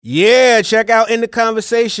Yeah, check out In the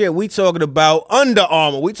Conversation. We talking about Under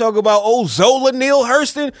Armour. We talking about old Zola Neil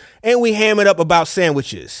Hurston, and we hamming up about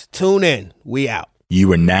sandwiches. Tune in. We out.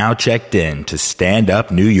 You are now checked in to Stand Up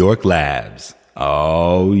New York Labs.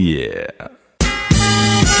 Oh, yeah.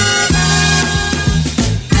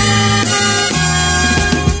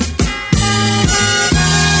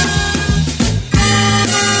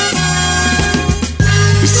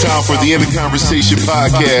 It's time for the In the Conversation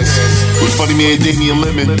podcast with funny man Damian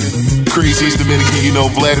Lemon, craziest Dominican you know,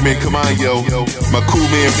 Vladimir Camayo, my cool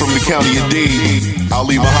man from the county of Dade,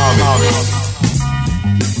 Ali Muhammad.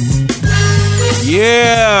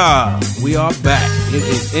 Yeah, we are back. It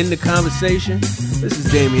is In the Conversation. This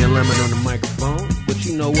is Damian Lemon on the microphone. But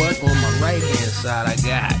you know what? On my right-hand side, I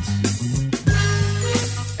got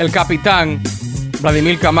El Capitán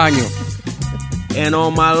Vladimir Camayo. And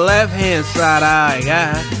on my left-hand side, I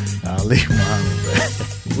got Ali Muhammad.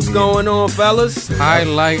 What's going on, fellas?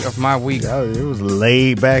 Highlight of my week. It was a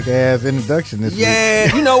laid back ass introduction this week.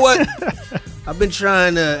 Yeah, you know what? I've been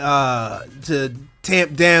trying to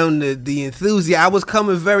tamp down the enthusiasm. I was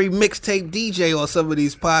coming very mixtape DJ on some of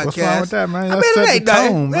these podcasts. What's wrong with that, man? I mean, Set it ain't the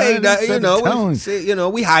nothing. tone, man. Ain't nothing, Set the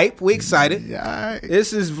tone. we hype, we excited. Yeah, all right.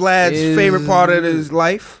 This is Vlad's favorite part of his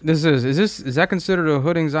life. Is that considered a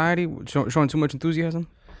hood anxiety? Showing too much enthusiasm?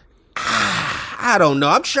 I don't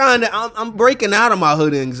know. I'm breaking out of my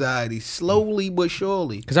hood anxiety slowly but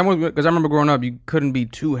surely. Because I remember growing up, you couldn't be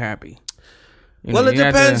too happy. Well, it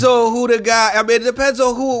depends on who the guy. I mean, it depends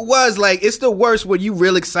on who it was. Like, it's the worst when you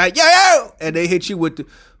real excited, yo, and they hit you with the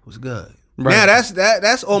 "what's good." Right. Now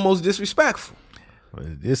that's almost disrespectful.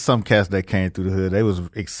 There's some cats that came through the hood. They was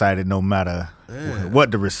excited no matter what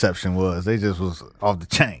the reception was. They just was off the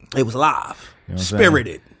chain. It was live, You know what I'm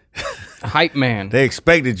spirited. Hype man. They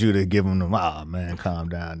expected you to give them the, man, calm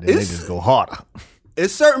down. Then they just go harder.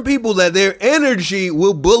 It's certain people that their energy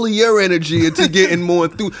will bully your energy into getting more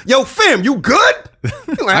enthused. Yo, fam, you good?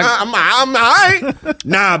 You're like, I'm all right.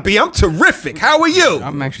 Nah, B, I'm terrific. How are you?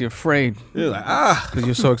 I'm actually afraid You're like, because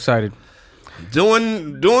you're so excited.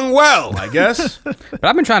 doing well, I guess. But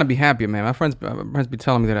I've been trying to be happier, man. My friends be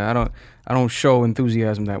telling me that I don't show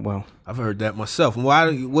enthusiasm that well. I've heard that myself.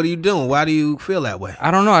 Why? What are you doing? Why do you feel that way?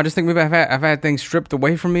 I don't know. I just think maybe I've had things stripped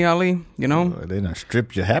away from me, Ali. You know? They done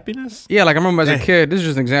stripped your happiness? Yeah, like I remember as a kid. This is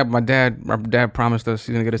just an example. My dad promised us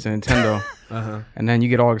he's gonna get us a Nintendo, and then you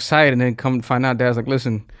get all excited, and then come to find out, Dad's like,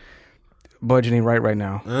 "Listen, budget ain't right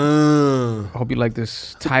now. I hope you like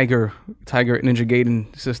this Tiger Ninja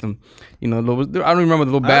Gaiden system. You know, I don't remember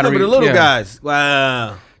the little battery. I remember the little guys.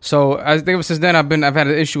 Wow. So I think ever since then I've had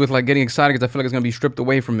an issue with like getting excited because I feel like it's gonna be stripped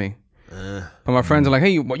away from me. But my friends are like, "Hey,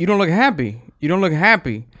 you don't look happy. You don't look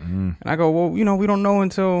happy." And I go, "Well, you know, we don't know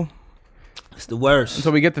until It's the worst.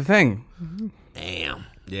 we get the thing." Damn.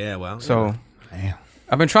 Yeah. Well. So Damn.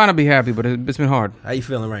 I've been trying to be happy, but it's been hard. How you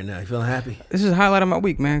feeling right now? You feeling happy? This is a highlight of my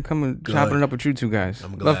week, man. Coming chopping it up with you two guys.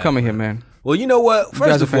 I'm glad, Love coming here, man. Well, you know what? You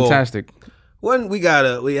guys are fantastic. One, we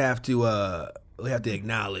have to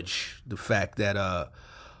acknowledge the fact that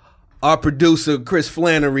our producer Chris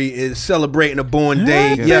Flannery is celebrating a born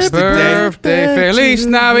day yesterday. Birthday, feliz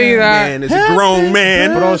Navidad. Man, is a grown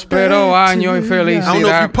man. Prospero año y felicidad. I don't know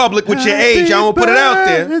if you're public with your age. I don't put it out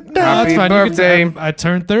there. No, Happy that's fine. birthday. I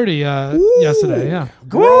turned 30 yesterday, yeah.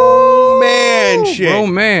 Grown man shit. Oh,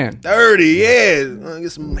 man. 30 years.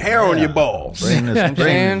 Get some hair on your balls.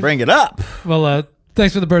 Bring it up. Well,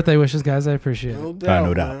 thanks for the birthday wishes, guys. I appreciate it. No doubt.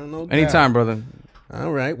 No doubt. Man, no doubt. Anytime, brother.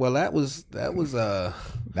 All right. Well, that was That was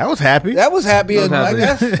happy. That was happy. That was I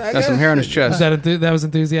happy. guess. Got some hair on his chest. That was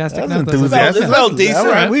enthusiastic. That was enough? enthusiastic. It felt decent. All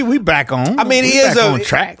right, we back on. I mean, we he is back on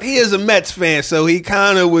track. He is a Mets fan, so he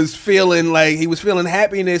kind of was feeling like he was feeling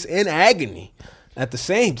happiness and agony at the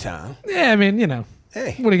same time. Yeah, I mean, you know.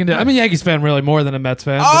 Hey. What are you going to do? I'm a Yankees fan really more than a Mets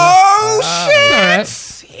fan. Oh, shit. all right.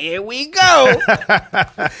 Here we go.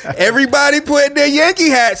 Everybody putting their Yankee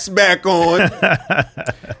hats back on.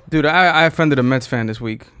 Dude, I offended a Mets fan this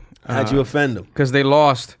week. How'd you offend them? Because they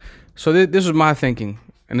lost. So this was my thinking,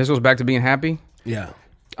 and this goes back to being happy. Yeah.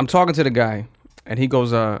 I'm talking to the guy, and he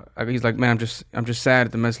goes, he's like, "Man, I'm just sad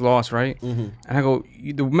that the Mets lost, right?" Mm-hmm. And I go,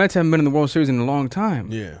 "The Mets haven't been in the World Series in a long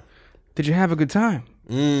time. Yeah. Did you have a good time?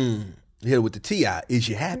 You hit it with the T.I. Is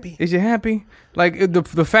you happy? Is you happy? Like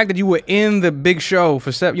the fact that you were in the big show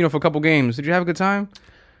for for a couple games. Did you have a good time?"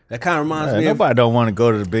 That kind of reminds me of... Nobody don't want to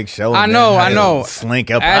go to the big show. I know.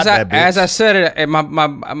 Slink up as out that bitch. As I said it, my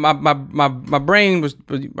brain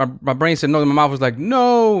said no. My mouth was like,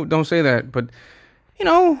 no, don't say that. But I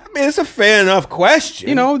mean, it's a fair enough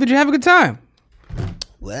question. Did you have a good time?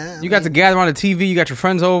 Well, You got to gather around the TV. You got your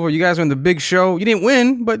friends over. You guys were in the big show. You didn't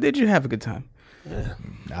win, but did you have a good time?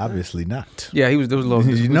 Obviously not. Yeah, there was a little.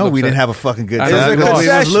 You know we didn't have a fucking good I know. time It's a because we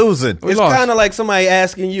was concession. losing. We It's lost. kind of like somebody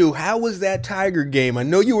asking you, how was that Tiger game? I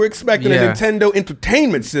know you were expecting a Yeah. Nintendo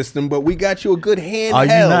Entertainment System, but we got you a good handheld. Are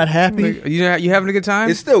you not happy? You having a good time?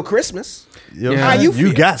 It's still Christmas. You know Yeah. what I'm How you saying?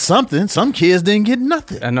 You feel? got something. Some kids didn't get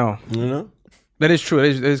nothing. I know. You know? That is true.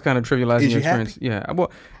 It is kind of trivializing Is your you happy? experience. Yeah.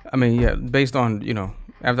 Well, I mean, yeah. Based on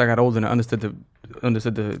after I got older and I understood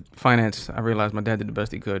the finance, I realized my dad did the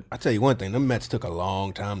best he could. I tell you one thing, the Mets took a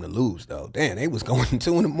long time to lose, though. Damn, they was going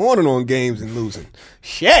 2 in the morning on games and losing.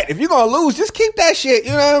 Shit, if you're gonna lose, just keep that shit.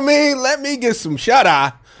 You know what I mean? Let me get some shut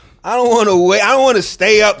eye. I don't want to wait. I don't want to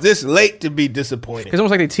stay up this late to be disappointed. It's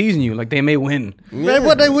almost like they teasing you, like they may win. Man,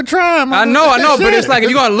 what they were trying. I know, but Shit. it's like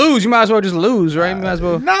if you're gonna lose, you might as well just lose, right? You might as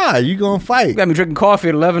well. Nah, you gonna fight. You got me drinking coffee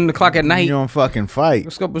at 11 o'clock at night. You gonna fucking fight.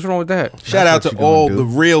 What's wrong with that? Shout out what to you all gonna the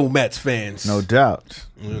do. real Mets fans. No doubt.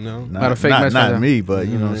 You know, Not a fake Mets not fan. me, but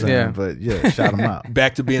you know what I'm saying. Yeah. But yeah, shout them out.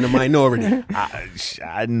 back to being a minority.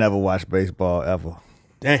 I never watched baseball ever.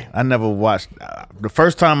 Damn. I never watched. The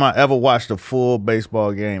first time I ever watched a full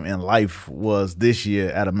baseball game in life was this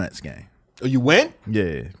year at a Mets game. Oh, you went?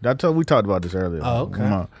 Yeah, we talked about this earlier. Oh, okay.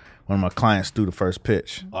 One of my clients threw the first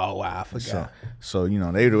pitch. Oh wow, I forgot. So you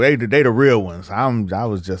know they the real ones. I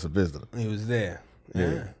was just a visitor. He was there.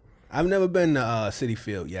 Yeah. I've never been to Citi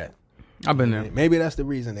Field yet. I've been there Maybe that's the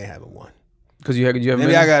reason they haven't won. because you haven't Maybe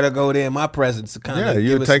been. I gotta go there in my presence to kind of. Yeah,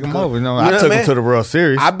 you would take them over. You know, I took what them mean? to the World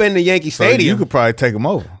Series. I've been to Yankee So Stadium. you could probably take them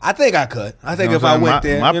over. I think I could. I think You know if what I I'm went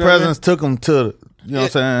saying? there, my you know what I mean? presence took them to. You know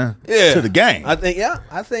what I'm saying? Yeah. To the game. I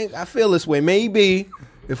think I feel this way. Maybe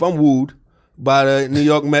if I'm wooed by the New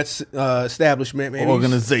York Mets establishment, maybe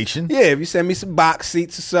Organization. Yeah, if you send me some box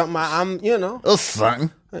seats or something, I'm Or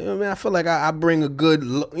something. I mean, I feel like I bring a good,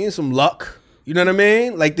 some luck. You know what I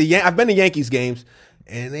mean? Like I've been to Yankees games,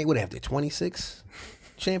 and they would have their 26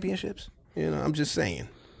 championships. You know, I'm just saying.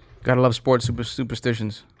 Gotta love sports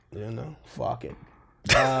superstitions. You know, fuck it.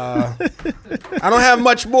 I don't have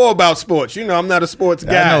much more about sports. You know, I'm not a sports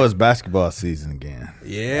guy. I know it's basketball season again.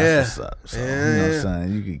 Yeah. That's what's up. So, you know what I'm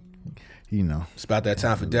saying? You could, It's about that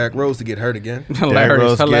time for Derrick Rose to get hurt again. Derrick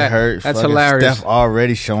Hilarious. Rose get hurt. That's Fucking hilarious. Steph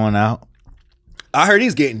already showing out. I heard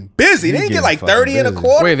he's getting busy. They He's didn't get getting like fucking 30 in a busy.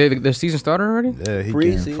 quarter. Wait, the season started already? Yeah, he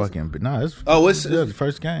Preseason. getting fucking. No, it's the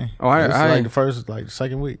first game. Oh, I- it's I- like the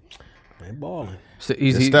second week. They balling. So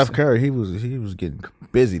And Steph Curry, he was getting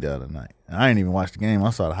busy the other night. And I didn't even watch the game.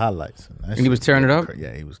 I saw the highlights. And he was tearing it up?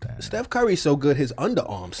 Yeah, he was tearing it up. Steph Curry's so good. His Under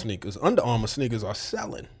Armour sneakers are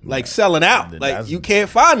selling, like selling out. Like That's- you can't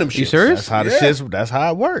find them. You shits. serious? That's how the Yeah. shit's. That's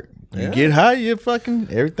how it worked. You get high, you fucking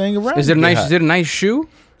everything around. Is it a you get nice? high. Is it a nice shoe?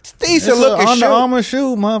 It's decent It's looking an Under shoe. Armour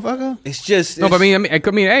shoe, motherfucker. It's just No, but I mean,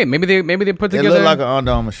 hey, maybe they put It together. looked like an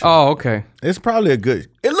Under Armour shoe. Oh, okay. It's probably a good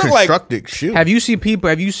It looked like- constructed shoe. Have you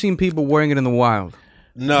seen people wearing it in the wild?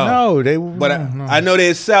 no. No, they. But no. I know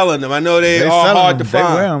they're selling them. I know they are sell hard them. to They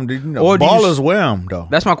find. wear them. You know, Or do you ballers s- wear them though.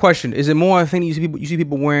 That's my question. Is it more a thing you see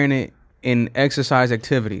people wearing it in exercise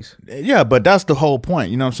activities? Yeah, but that's the whole point.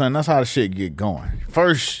 You know what I'm saying? That's how the shit get going.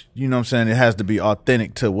 First, you know what I'm saying? It has to be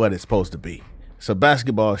authentic to what it's supposed to be. It's a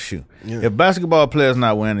basketball shoe. If basketball players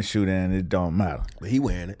not wearing the shoe, then it don't matter. But he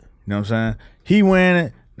wearing it. You know what I'm saying? He wearing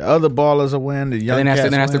it. The other ballers are wearing the young And then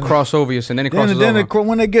cats has to wearing it. cross over you, and then it crosses Then over.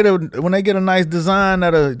 when they get a nice design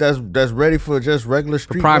that's ready for just regular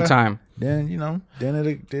street prime wear, time. then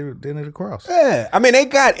it'll cross. Yeah, I mean they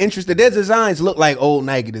got interested. Their designs look like old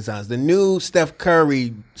Nike designs. The new Steph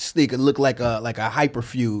Curry sneaker look like a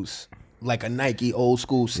Hyperfuse, like a Nike old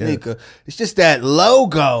school sneaker. It's just that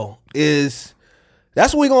logo is.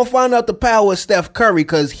 That's when we're gonna find out the power of Steph Curry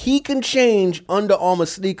because he can change Under Armour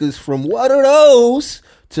sneakers from what are those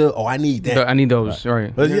to I need that. I need those.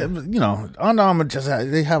 Right. But yeah, you know, Under Armour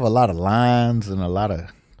they have a lot of lines and a lot of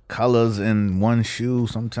colors in one shoe.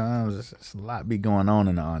 Sometimes it's a lot be going on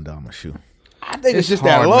in the Under Armour shoe. I think it's It's just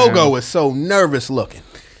that hard, logo man. is so nervous looking.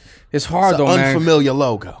 It's hard It's though, an man. unfamiliar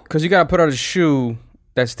logo. Because you got to put out a shoe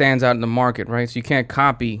that stands out in the market, right? So you can't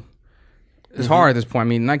copy. It's hard at this point. I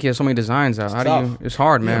mean, Nike has so many designs out. How tough. do you? It's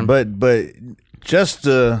hard, man. But just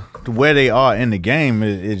the way they are in the game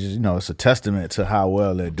is it's a testament to how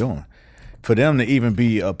well they're doing. For them to even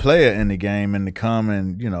be a player in the game and to come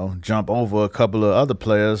and jump over a couple of other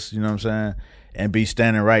players, you know what I'm saying, and be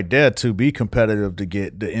standing right there to be competitive to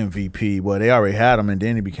get the MVP. Well, they already had him and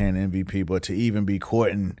then he became the MVP, but to even be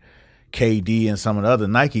courting KD and some of the other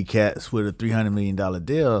Nike cats with a $300 million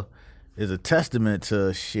deal is a testament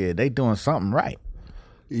to shit. They doing something right.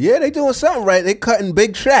 Yeah, they doing something right. They cutting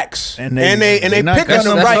big checks, And and they- they they not picking cutting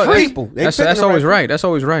the them right right people. They That's picking the always right right. That's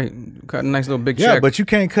always right. Cut a nice little big Yeah, check. but you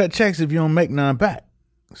can't cut checks if you don't make none back.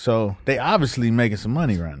 So they obviously making some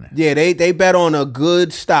money right now. Yeah, they bet on a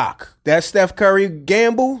good stock. That Steph Curry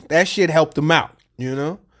gamble, that shit helped them out, you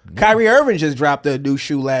know? Yeah. Kyrie Irving just dropped a new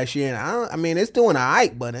shoe last year, and I mean, it's doing all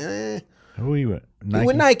right, but Who he with? Nike? He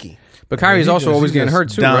with Nike. But Kyrie's also always getting hurt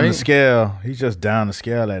too, down right? the scale. He's just down the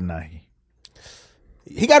scale at Nike.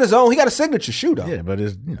 He got his own. He got a signature shoe though. Yeah, but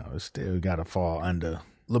it's it's still got to fall under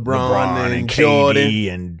LeBron and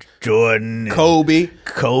KD and Jordan, and Kobe.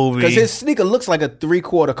 Because his sneaker looks like a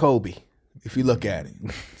 3/4 Kobe if you look at it.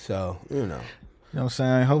 So You know what I'm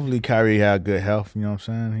saying? Hopefully Kyrie had good health. You know what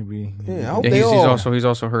I'm saying? I hope he's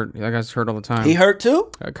also hurt. That guy's hurt all the time. He hurt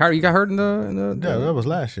too? Kyrie, you got hurt in the Yeah, that was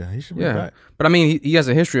last year. He should be back. But I mean, he has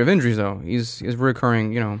a history of injuries though. He's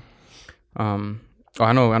recurring.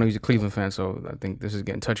 I know he's a Cleveland fan, so I think this is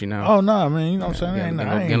getting touchy now. Oh no, I mean, you know what I'm saying?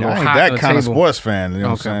 I ain't hot that kind of sports fan. You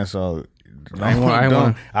know what I'm saying? So.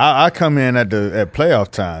 I come in at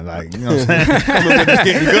playoff time, like, you know what I'm saying? Come in just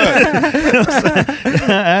getting good. You know what I'm saying?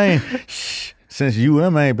 I ain't, since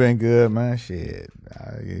UM ain't been good, man. Shit,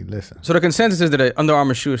 listen. So the consensus is that an Under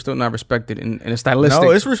Armour shoe is still not respected in a stylistic. No,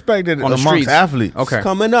 it's respected on amongst streets. athletes. Okay, it's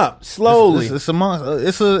coming up slowly. It's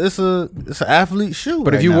an athlete shoe.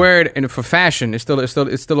 But right if you now. wear it for fashion, it's still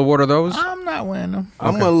a word of those. I'm not wearing them.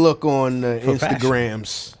 I'm gonna look on For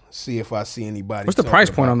Instagrams, see if I see anybody. What's the price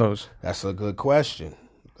point on those? That's a good question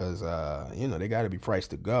because they got to be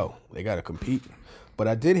priced to go. They got to compete. But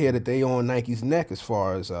I did hear that they on Nike's neck as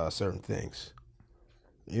far as certain things.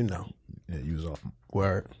 Yeah, you was off.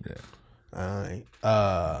 Word. Yeah. All right.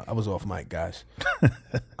 I was off mic, guys.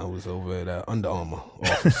 I was over at Under Armour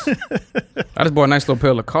office. I just bought a nice little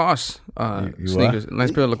pair of Lacoste You sneakers. what?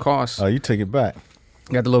 Nice pair of Lacoste. Oh, you take it back.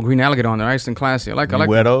 Got the little green alligator on there, nice and classy. I like.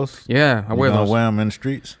 Wear those? Yeah, I wear You gonna those. wear them in the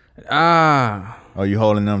streets? Or you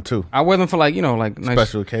holding them too? I wear them for like nice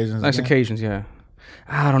Special occasions. Nice again? occasions, yeah.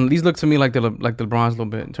 I don't know. These look to me like the LeBrons a little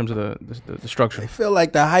bit in terms of the structure. They feel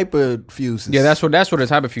like the Hyperfuses. Yeah, that's what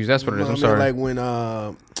it's Hyperfuse. That's what it is. I'm sorry. Like when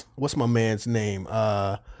what's my man's name?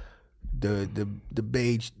 The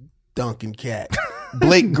beige Duncan cat.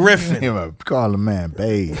 Blake Griffin. Call the man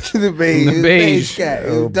beige. the beige cat.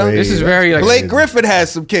 Oh, Duncan- This is very like Blake Griffin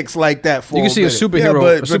has some kicks like that for you can see a minute. superhero. Yeah,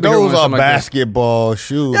 a but superhero those or are something like that. basketball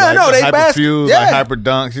shoes. Yeah, like no, they Hyperfuse, yeah. like Hyper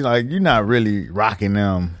Dunks. You're not really rocking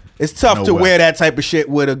them. It's tough to Nowhere. wear that type of shit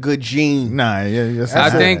with a good jean. Nah, yeah,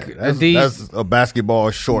 I think that's a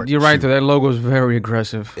basketball short. You're right. shoe. Though that logo is very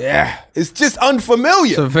aggressive. Yeah, it's just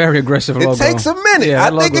unfamiliar. It's a very aggressive logo. It takes a minute. Yeah,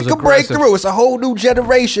 I that think it logo's could break aggressive. through. It's a whole new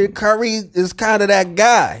generation. Curry is kind of that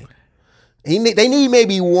guy. They need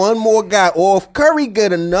maybe one more guy, or if Curry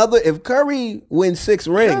if Curry wins 6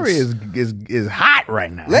 rings, Curry is hot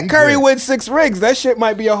right now. let He's Curry good. win 6 rings. That shit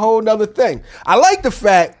might be a whole nother thing. I like the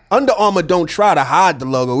fact Under Armour don't try to hide the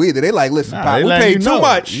logo either. They like, listen, Nah, Pop, they we letting paid you too know.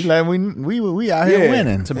 much. You like, we out here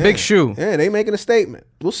winning. It's a big shoe. Yeah, they making a statement.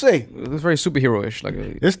 We'll see. It's very superhero-ish. Like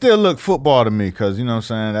It still look football to me because you know what I'm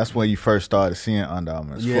saying. That's when you first started seeing Under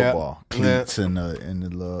Armour. It's Yeah. football cleats and the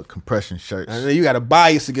little compression shirts. I know you got a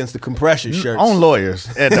bias against the compression shirts. On lawyers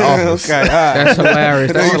at the office. Okay, all right. that's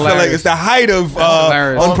hilarious. That's You feel like hilarious. it's the height of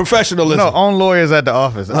hilarious. unprofessionalism. No, on lawyers at the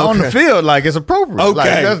office. On the field, like it's appropriate.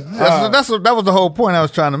 Okay. Like, that was the whole point I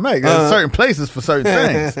was trying to make. There's certain places for certain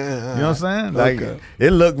things. You know what I'm saying? Like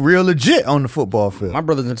it looked real legit on the football field. My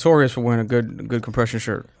brother's notorious for wearing a good compression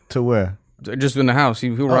shirt. To where? Just in the house,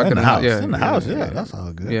 he'll rock In it the house. Yeah, In the house, yeah. That's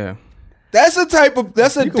all good. Yeah. That's a type of You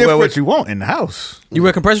can wear different. what you want in the house. You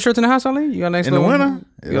wear compression shirts in the house, Ali? You got a nice In the little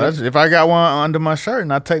winter, if I got one under my shirt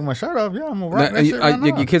and I take my shirt off, I'm gonna rock that shit right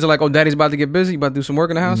now. Your kids are like, "Oh, Daddy's about to get busy. You about to do some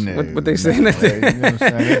work in the house." What they saying? You know what I'm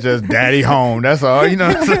saying? It's just daddy home. That's all. You know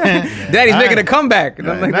what I'm saying? Daddy's making a comeback.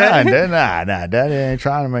 Nothing like that. Nah. Daddy ain't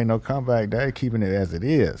trying to make no comeback. Daddy keeping it as it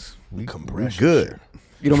is. We good.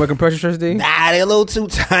 You don't wear compression shirts, D? Nah, they're a little too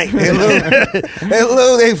tight.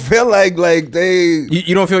 They feel like they.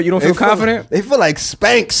 You don't feel confident? They feel like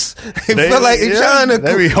Spanx. They feel like they're trying to.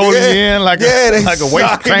 They be holding you in like they a waist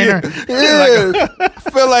sucking trainer. you. Yeah,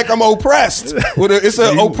 I feel like I'm oppressed. It's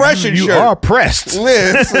an oppression You shirt. are pressed.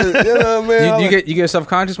 Yeah, you know what I mean? You get self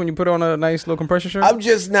conscious when you put on a nice little compression shirt? I'm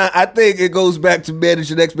just not. I think it goes back to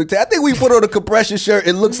managing expectations. I think we put on a compression shirt.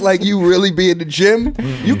 It looks like you really be in the gym.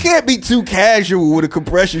 You can't be too casual with a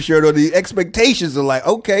compression shirt, or the expectations are like,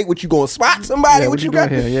 okay, what you going to spot somebody? Yeah, what you got?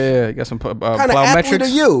 doing here? Yeah. You got some Kind of athlete are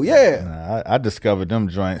plyometrics. you? Yeah. I discovered them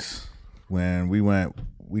joints when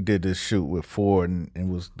we did this shoot with Ford, and it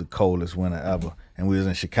was the coldest winter ever. And we was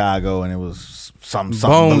in Chicago, and it was something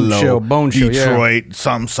below. Bone chill, yeah. Detroit,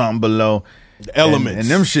 something below. The elements. And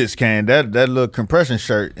them shits came, that little compression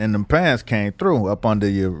shirt and them pants came through up under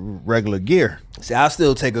your regular gear. See, I'll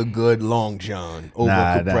still take a good long john over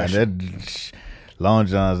compression. Long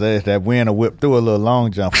johns. That wind will whip through a little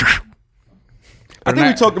long john. I think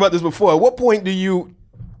we talked about this before. At what point do you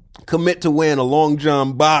commit to wearing a long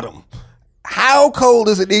john bottom? How cold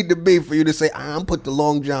does it need to be for you to say, I'm put the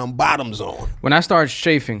long john bottoms on? When I start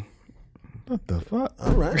chafing, What the fuck?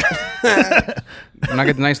 All right. when I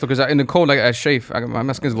get the nice look, because in the cold, I chafe.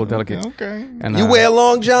 My skin's a little delicate. Okay. And You wear a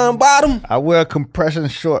long john bottom? I wear compression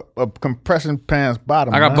pants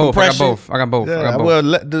bottom. I got man. both. Compression. I got both. Yeah, I wear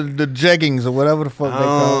the jeggings or whatever the fuck they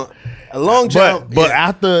call it. A long john. But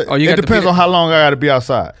after Oh, you it got the depends Peter- on how long I got to be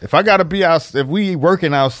outside. If I got to be out, if we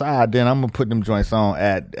working outside, then I'm gonna put them joints on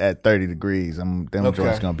at 30 degrees. Them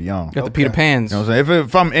joints gonna be on. got the Peter Pans. You know what I'm saying?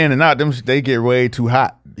 If I'm in and out, they get way too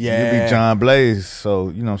hot. Yeah. You be John Blaze. So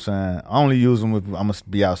you know what I'm saying. I only use them if I'm gonna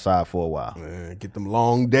be outside for a while. Get them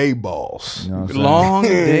long day balls. You know what I'm saying? Long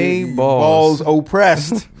day balls. Balls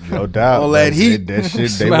oppressed. No doubt. All that heat. That shit. They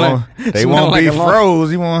Smell won't like be a long-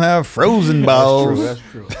 froze. You won't have frozen balls. That's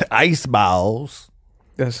true. Ice balls.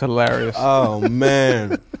 That's hilarious. Oh,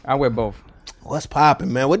 man. I wear both. What's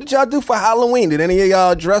popping, man? What did y'all do for Halloween? Did any of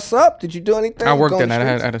y'all dress up? Did you do anything? I worked Go that on the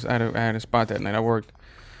night. streets? I had a spot that night. I worked,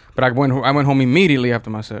 but I went home immediately after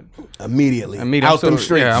my set. Immediately. Immediately Out them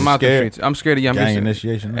streets. Yeah, I'm out the Scared? streets. I'm scared of Gang I'm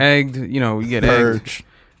initiation. egged. You know, you get Purge.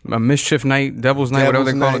 egged. A mischief night, devil's night, whatever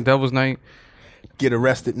they Devil's call night. it, devil's night. Get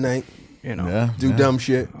arrested night. You know, Yeah. Do dumb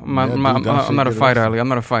shit. I'm not a fighter, Ali. I'm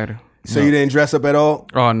not a fighter. So you didn't dress up at all?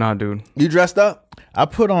 Oh no, dude. You dressed up? I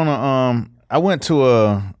put on I went to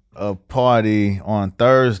a party on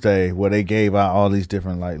Thursday where they gave out all these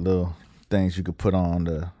different like little things you could put on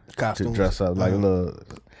to Costumes. dress up, like a little.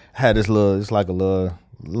 Had this little, it's like a little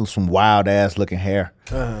some wild ass looking hair.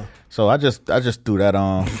 So I just threw that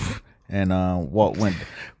on and went.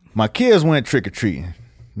 My kids went trick or treating.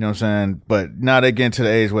 You know what I'm saying? But now they getting to the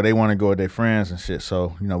age where they want to go with their friends and shit.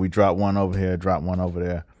 So you know we dropped one over here, dropped one over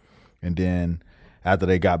there, and then after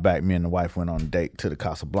they got back, me and the wife went on a date to the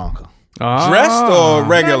Casablanca. Dressed or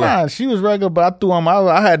regular? Nah, she was regular, but I threw on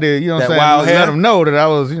I had to, you know what I'm That saying, wild hair? let them know that I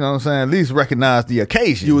was, you know what I'm saying, at least recognize the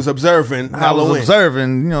occasion. You was observing I Halloween. was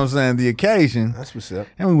observing, you know what I'm saying, the occasion. That's what's up.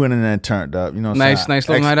 And we went in there and turned up, you know what I'm saying. Nice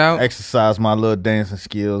little night out? Exercised my little dancing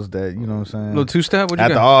skills that, you know what I'm saying. Little two-step. What you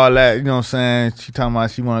After got? all that, you know what I'm saying, she talking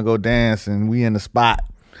about she want to go dance and we in the spot.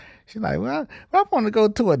 She's like, well, I want to go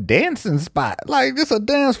to a dancing spot. Like, there's a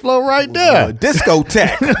dance floor right there.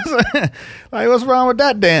 Discotheque. Like, what's wrong with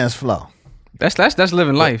that dance floor? That's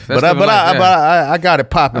living life. That's But living life, yeah. I got it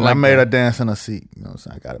popping. I like I made that. her dance in a seat. You know what I'm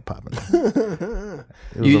saying? I got it popping.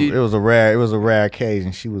 It was a rare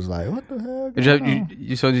occasion. She was like, "What the hell?"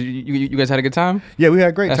 You guys had a good time? Yeah, we had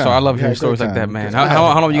a great That's time. all. I love We hearing had a great stories like time. that, man. How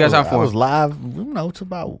long were you guys out I for? was live, you know, to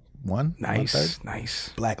about 1:30. Nice.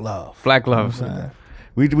 Black love. Black love.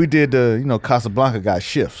 We did Casablanca got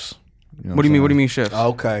shifts. You know What do you mean? I'm What do you saying? mean shifts?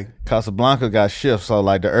 Okay. Casablanca got shifts. So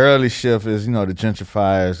like the early shift is, you know, the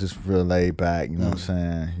gentrifiers, just real laid back. You know what I'm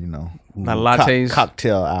saying? You know, Like lattes?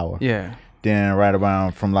 cocktail hour. Yeah. Then right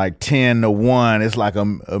around from like 10 to 1, it's like a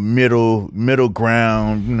middle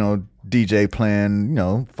ground, you know, DJ playing, you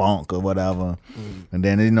know, funk or whatever. And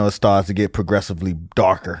then, you know, it starts to get progressively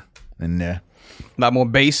darker in there. A lot more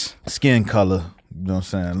bass. Skin color, you know what I'm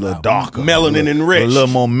saying? A little darker. melanin enriched. A little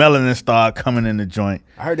more melanin start coming in the joint.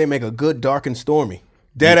 I heard they make a good dark and stormy.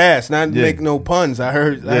 Dead ass, not Yeah. make no puns. I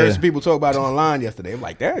heard Yeah. some people talk about it online yesterday. I'm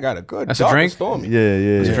like, they got a good That's a dark drink? and stormy. Yeah.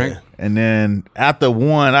 a drink? And then after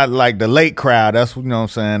 1, I like the late crowd. That's, you know what I'm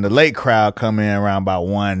saying? The late crowd come in around about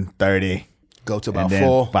 1:30. Go to And about then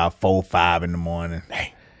 4. about 4, 5 in the morning.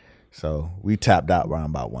 So we tapped out around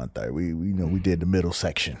about 1:30. We did the middle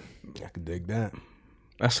section. I could dig that.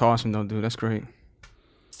 That's awesome, though, dude. That's great.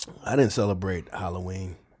 I didn't celebrate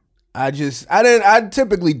Halloween. I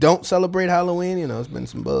typically don't celebrate Halloween. You know, it's been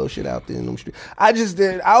some bullshit out there in them streets. I just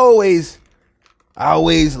did. I always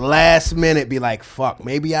last minute be like, fuck,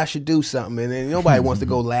 maybe I should do something. And then nobody wants to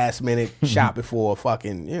go last minute shopping for a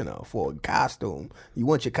fucking, you know, for a costume. You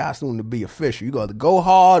want your costume to be official. You got to go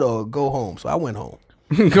hard or go home. So I went home.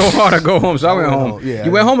 Go hard or go home. So I went home. Yeah.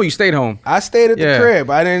 You went home or you stayed home? I stayed at the Yeah. crib.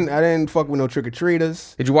 I didn't fuck with no trick or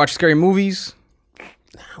treaters. Did you watch scary movies?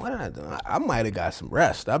 What did I do? I might have got some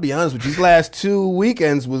rest. I'll be honest with you. These last 2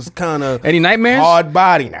 weekends was kind of Any nightmares? hard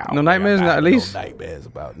body now. No nightmares, I got not at least? No nightmares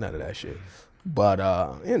about none of that shit. But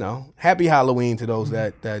you know, happy Halloween to those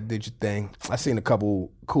that did your thing. I seen a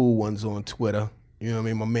couple cool ones on Twitter. You know what I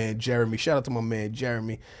mean? My man Jeremy. Shout out to my man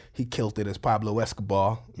Jeremy. He killed it as Pablo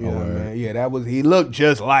Escobar. You know what I mean? Yeah, he looked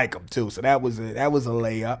just like him too. So that was a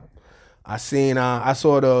layup. I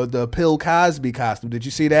saw the Bill Cosby costume. Did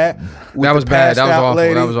you see that? With That was the bad. That was passed out awful.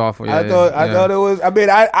 lady? That was awful. Yeah, I thought it was. I mean,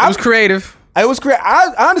 It was creative. It was great.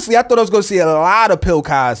 Honestly, I thought I was going to see a lot of Bill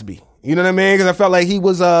Cosby You know what I mean? Because I felt like he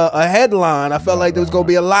was a headline. I felt like there was going to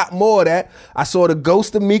be a lot more of that. I saw the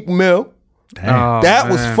ghost of Meek Mill. Oh, That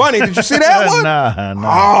was man. funny. Did you see that one? Nah.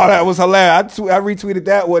 Oh, that was hilarious. I retweeted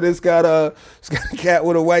that one. It's got a cat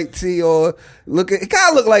with a white tee, or it kind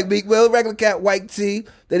of looked like Meek Mill, regular cat, white tee.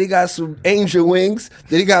 Then he got some angel wings.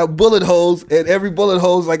 Then he got bullet holes, and every bullet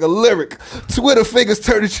hole is like a lyric. Twitter fingers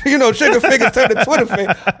turn to trigger fingers turn to Twitter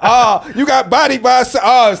finger. Oh, you got body by.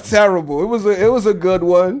 Oh, it's terrible. It was a good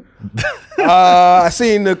one. I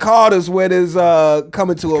seen the Carters with his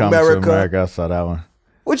Coming to America. I saw that one.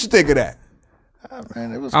 What you think of that?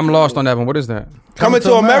 Man, it was I'm lost on that one. What is that? Coming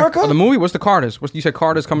to America? Oh, the movie? What's the Carters? You said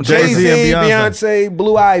Carters coming to Jay-Z America? Jay-Z, and Beyonce,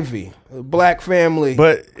 Blue Ivy, Black Family.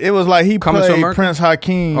 But it was like he Coming to played America? Prince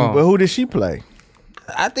Hakeem. Oh. But who did she play?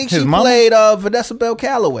 I think His she mama? played Vanessa Bell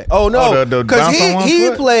Calloway. Oh no, Oh, the because bounce on one he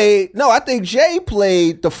foot? played. No, I think Jay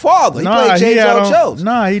played the father. He played James Earl Jones.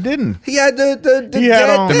 Nah, he didn't. He had the He had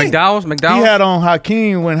dead on- The thing. McDowell's? He had on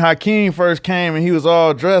Hakeem when Hakeem first came, and he was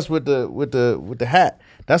all dressed with the hat.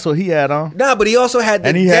 That's what he had on. Nah, but he also had the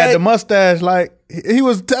And he dead, had the mustache, like he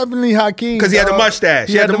was definitely Hakeem. because he had the dog. mustache.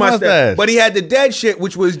 He had the mustache. But he had the dead shit,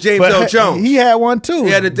 which was James But Earl Jones. he had one too.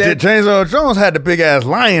 He had the dead- James Earl Jones had the big ass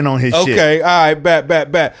lion on his shit. Okay, all right,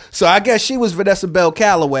 bet. So I guess she was Vanessa Bell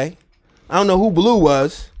Calloway. I don't know who Blue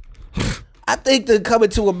was. I think the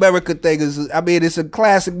Coming to America thing is, I mean, it's a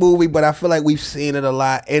classic movie, but I feel like we've seen it a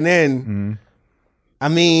lot. And then, I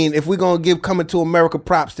mean, if we're going to give Coming to America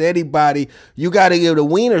props to anybody, you got to give the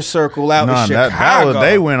Wiener Circle out in Chicago.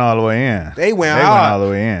 They went all the way in. They went hard. all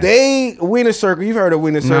the way in. They Wiener Circle. You've heard of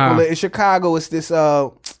Wiener Circle Nah. in Chicago? It's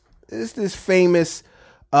this famous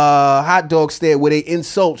hot dog stand where they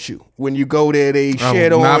insult you when you go there. They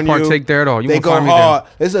shit on not you. partake there at all. You They won't go find me hard.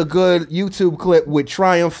 There's a good YouTube clip with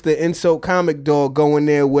Triumph, the insult comic dog, going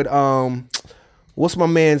there with what's my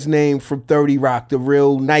man's name from 30 Rock, the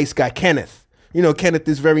real nice guy, Kenneth. You know, Kenneth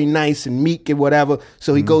is very nice and meek and whatever.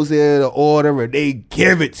 So he goes there to order and they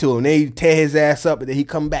give it to him. They tear his ass up and then he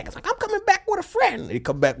come back. It's like, I'm coming back with a friend. They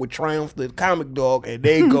come back with Triumph, the comic dog, and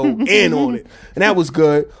they go in on it. And that was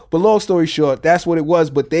good. But long story short, that's what it was.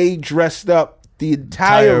 But they dressed up the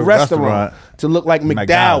entire Entire restaurant restaurant. to look like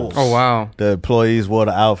McDowell's. Oh, wow. The employees wore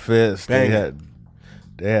the outfits. They Bang.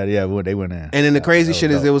 had they went in. And then the crazy that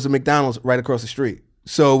shit was is dope. there was a McDonald's right across the street.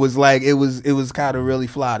 So it was like it was kind of really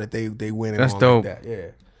fly that they went in That's on dope. like that. Yeah.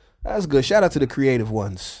 That's good. Shout out to the creative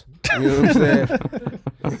ones. You know what I'm saying?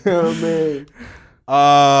 You know what I mean?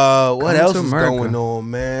 What Coming else to is America. going on,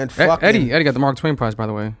 man? Eddie got the Mark Twain Prize, by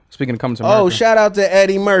the way. Speaking of Coming to America. Oh, shout out to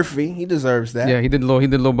Eddie Murphy. He deserves that. Yeah, he did a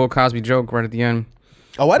little Bill Cosby joke right at the end.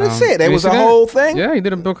 Oh, I didn't see it. There Did you was see a that? whole thing. Yeah, he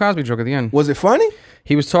did a Bill Cosby joke at the end. Was it funny?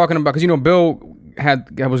 He was talking about, because Bill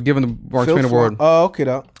was given the Mark Phil Twain Ford. Award. Oh, okay,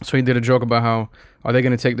 though. So he did a joke about how are they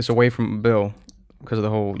going to take this away from Bill because of the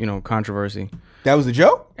whole controversy. That was a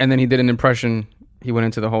joke And then he did an impression. He went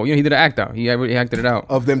into the whole, he did an act out. He acted it out.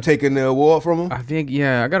 of them taking the award from him. I think,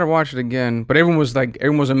 I gotta watch it again. But everyone was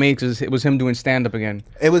amazed because it was him doing stand up again.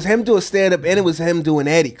 It was him doing stand up, and it was him doing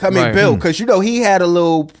Eddie. Right. Bill, because he had a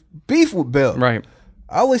little beef with Bill. Right.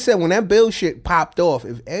 I always said when that Bill shit popped off,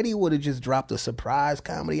 if Eddie would have just dropped a surprise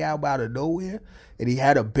comedy album out of nowhere, and he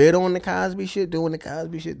had a bit on the Cosby shit, doing the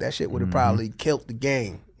Cosby shit, that shit would have probably killed the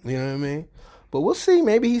game. You know what I mean? But we'll see.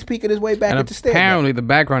 Maybe he's peeking his way back And into stand up. apparently the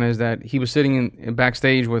background is that he was sitting in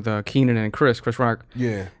backstage with Keenan and Chris Rock.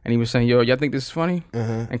 Yeah. And he was saying, y'all think this is funny?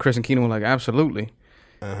 And Chris and Keenan were like, absolutely.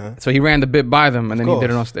 So he ran the bit by them, and then he did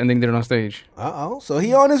it on stage. So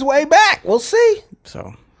he on his way back. We'll see.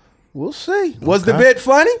 So We'll see. Was the bit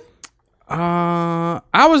funny? I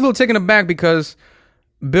was a little taken aback because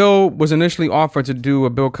Bill was initially offered to do a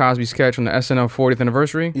Bill Cosby sketch on the SNL 40th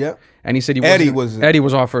anniversary. Yep. And he said Eddie Eddie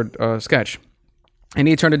was offered a sketch. And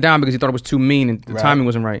he turned it down because he thought it was too mean and the timing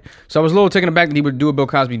wasn't right. So I was a little taken aback that he would do a Bill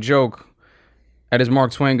Cosby joke at his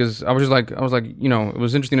Mark Twain because I was like, it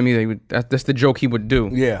was interesting to me that that's the joke he would do.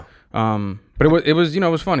 Yeah. But it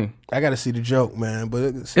was funny. I got to see the joke, man.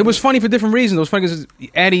 But It was funny for different reasons. It was funny because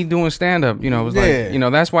Eddie doing stand up. It was Yeah.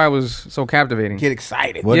 like, that's why it was so captivating. get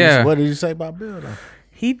excited. What did you say about Bill though?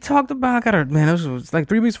 He talked about, it was like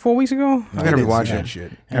 4 weeks ago. I gotta didn't rewatch see it. that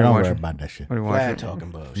shit. I gotta Don't watch worry it. about that shit. I gotta watch Glad it. talking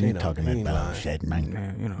bullshit. You You know, talking he ain't about lying. shit,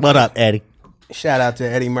 man. You know. What up, Eddie? Shout out to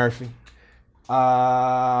Eddie Murphy.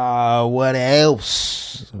 What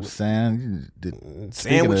else? I'm saying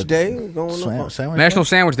Sandwich Day going on. Sandwich National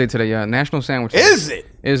Sandwich Day today, yeah. National Sandwich Day. Is it?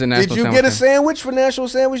 Is a National Did you Sandwich get a Day. sandwich for National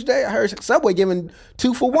Sandwich Day? I heard Subway giving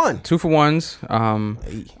 2 for 1. 2 for 1s.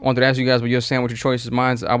 Wanted to ask you guys what your sandwich of choice is.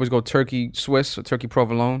 Mine's, I always go turkey Swiss or turkey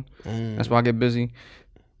provolone. That's why I get busy.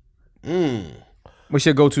 What's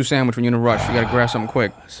your go-to sandwich when you're in a rush? You gotta grab something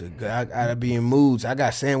quick. I gotta be in moods. I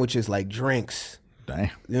got sandwiches like drinks. Damn.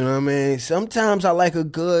 You know what I mean? Sometimes I like a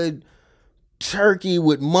good turkey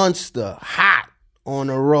with Munster, hot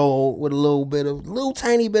on a roll with a little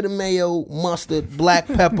tiny bit of mayo, mustard, black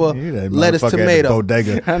pepper, You that lettuce, motherfucker at the tomato.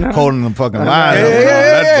 bodega holding the fucking line. Yeah, up and all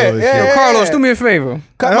that yeah, bullshit. yeah. Yo, Carlos, do me a favor.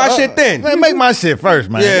 Cut my shit thin. Man, make my shit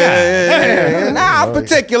first, man. Yeah. Nah, I'm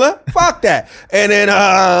particular. Fuck that. And then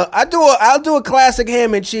I'll do a classic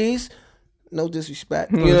ham and cheese. No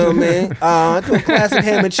disrespect. You know what I mean? I do a classic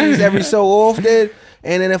ham and cheese every so often.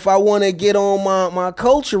 And then if I want to get on my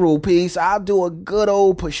cultural piece, I'll do a good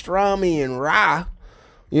old pastrami and rye.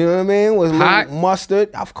 You know what I mean? With Hot? little mustard,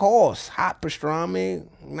 of course. Hot pastrami,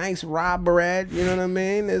 nice rye bread. You know what I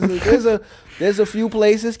mean? There's a few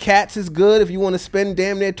places. Katz is good if you want to spend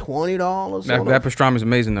damn near $20. That pastrami is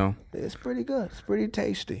amazing though. It's pretty good. It's pretty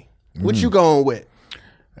tasty. What you going with?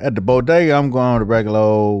 At the bodega, I'm going with a regular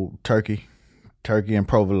old turkey and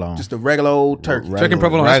provolone. Just a regular old turkey. Chicken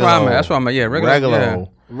provolone. That's why I'm at. That's why I'm at. Yeah, regular. Yeah.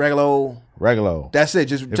 Regular old. That's That's it.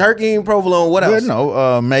 Just turkey and provolone. What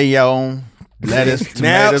else? mayo, lettuce,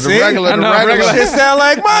 Now, tomatoes, see? the regular. Shit sound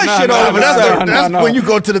like my shit all of a sudden. That's when you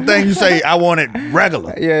go to the thing, you say, I want it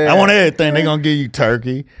regular. Yeah. I want everything. They're going to give you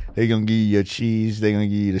turkey. They're going to give you your cheese. They're going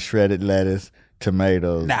to give you the shredded lettuce,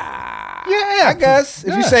 tomatoes. Yeah, I guess.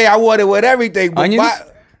 If you say I want it with everything. But Onions?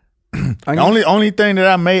 The only thing that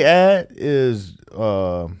I may add is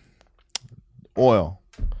oil.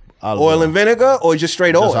 Olive oil and vinegar or just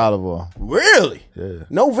straight Just oil? olive oil. Really? Yeah.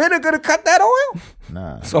 No vinegar to cut that oil?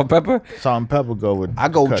 Nah. Salt, pepper, Salt and pepper go with. I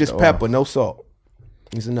go cut just the oil. pepper, no salt.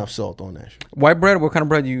 There's enough salt on that shit. white bread. What kind of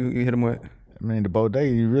bread you hit them with? I mean, the bodega,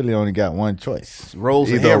 you really only got one choice.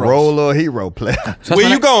 Rolls and Either a heroes. roll or a hero player. Where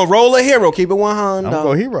you going? Roll or hero? Keep it 100. I'm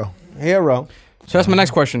going hero. Hero. So that's my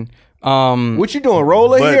next question. What you doing?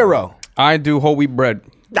 Roll or But- hero? I do whole wheat bread.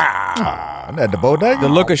 At the bodega? The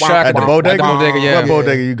look of shock At the bodega? yeah. What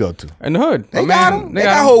bodega you go to? In the hood. They My got man, them. They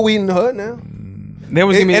got whole wheat in the hood now. They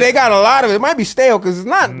was And giving me. they got a lot of it. It might be stale because there's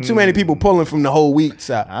not too many people pulling from the whole wheat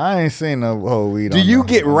side. I ain't seen no whole wheat. Do you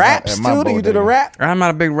get wraps too? Do you do the wrap? I'm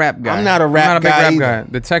not a big rap guy. I'm not a rap guy either.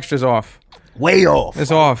 The texture's off. Way off.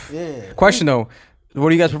 It's off. Question though. What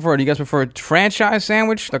do you guys prefer? Do you guys prefer a franchise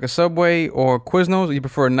sandwich like a Subway or Quiznos, or you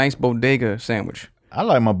prefer a nice bodega sandwich? I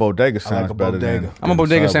like my bodega sandwich a better bodega. than I'm a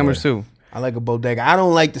bodega sandwich Subway. too. I like a bodega. I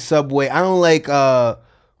don't like the Subway. I don't like.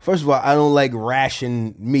 First of all, I don't like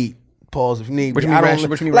ration meat. Pause if need. What be. you mean I don't ration?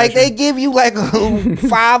 What you mean like ration? they give you like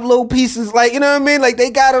 5 little pieces. Like you know what I mean? Like they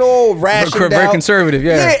got it all rationed Very out. conservative,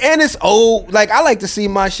 yeah. Yeah, and it's old. Like I like to see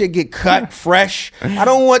my shit get cut fresh. I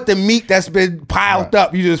don't want the meat that's been piled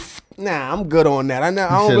up. You just I'm good on that. I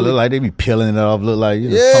don't Shit really look like they be peeling it off. Look like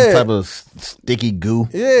Yeah. some type of sticky goo.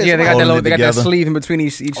 Yeah, Yeah, they got that holding little, it they got that together. sleeve in between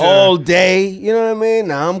each. all day. You know what I mean?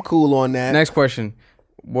 Nah, I'm cool on that. Next question.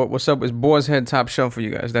 What's up? Is Boar's Head top shelf for you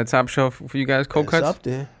guys? That top shelf for you guys? Cold It's cuts? up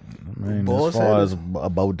there. I mean, Boar's as far Head as a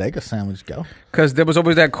bodega sandwich go. Because there was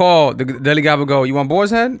always that call. The deli guy would go, "You want Boar's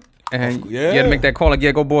Head?" And you had to make that call. Like,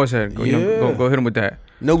 yeah, go Boar's Head. Go, go hit him with that.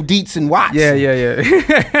 No Dietz and Watts. Yeah.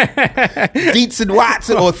 Dietz and Watts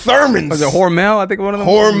or Thurmans. Was it Hormel? I think one of them.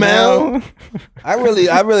 Hormel? I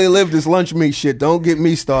really live this lunch meat shit. Don't get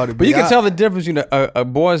me started. But you can tell the difference between a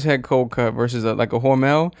Boar's Head cold cut versus like a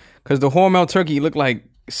Hormel. Because the Hormel turkey looked like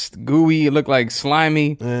gooey. It looked like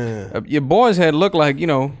slimy. Your Boar's Head looked like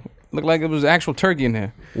it was actual turkey in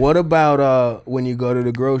there. What about when you go to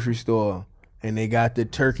the grocery store and they got the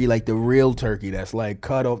turkey, like the real turkey that's like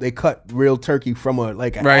cut off? They cut real turkey from an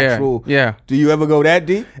actual. Yeah. Do you ever go that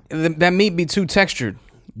deep? That meat be too textured.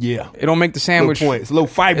 Yeah. It don't make the sandwich. Good point. It's a little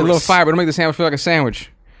fibrous. A little fiber. It don't make the sandwich feel like a sandwich.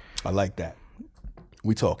 I like that.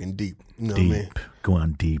 We talking deep. You know what I mean? Deep.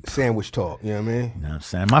 Going deep. Sandwich talk. You know what I mean? You know what I'm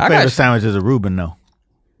saying? My favorite sandwich is a Reuben, though.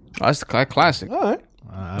 Oh, that's the classic. All right.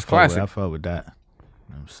 It's classic. I fuck with that.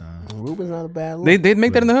 You know what I'm saying? Reuben's not a bad look. They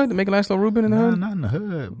make that in the hood. They make a nice little Reuben in the Nah, hood. not in the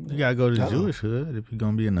hood. You gotta go to the Jewish hood if you're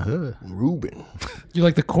gonna be in the hood. Reuben. You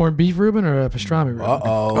like the corned beef Reuben or a pastrami Reuben?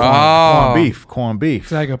 Uh-oh. Corned beef.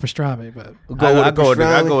 So I go pastrami, but I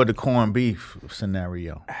go with the corned beef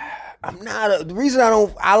scenario. The reason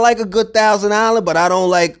I like a good Thousand Island, but I don't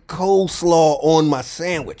like coleslaw on my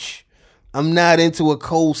sandwich. I'm not into a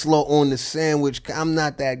coleslaw on the sandwich. I'm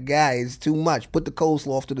not that guy. It's too much. Put the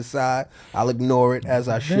coleslaw off to the side. I'll ignore it as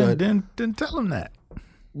I should. Then tell them that.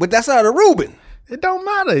 But that's not a Reuben. It don't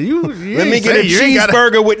matter. You Let me get a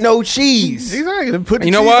cheeseburger with no cheese. Exactly. Put the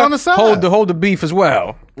You know cheese what? on the side. Hold the beef as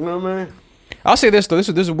well. You know what I mean? I'll say this though. This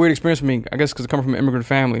is a weird experience for me. I guess because I come from an immigrant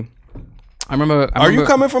family. Are you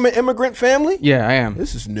coming from an immigrant family? Yeah, I am.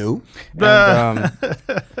 This is new. And,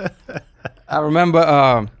 I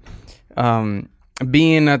remember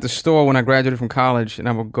being at the store when I graduated from college, and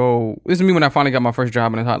I would go. This is me when I finally got my first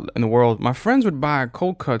job in the world. My friends would buy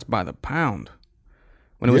cold cuts by the pound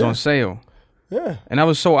when it was on sale. Yeah. And that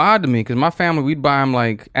was so odd to me because my family, we'd buy them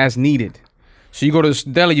like as needed. So you go to the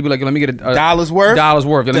deli, you'd be like, let me get a Dollars worth? $1.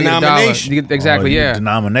 Let me get $1. Denomination. You get- Exactly, yeah.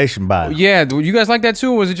 Denomination buy. Yeah, do you guys like that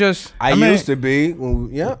too, or was it just... I mean- used to be. Well,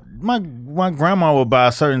 yeah. My grandma would buy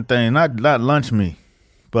certain things, not lunch meat,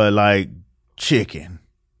 but like chicken.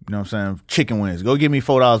 You know what I'm saying? Chicken wings. Go get me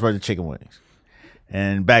 $4 worth of chicken wings.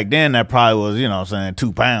 And back then, that probably was, you know what I'm saying,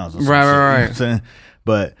 2 pounds. Or some Right, shit, right, you know right. what I'm saying?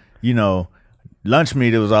 But, you know, lunch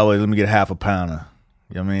meat, it was always, let me get half a pounder.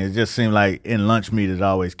 You know what I mean? It just seemed like in lunch meat, it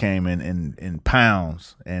always came in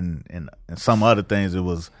pounds. And some other things, it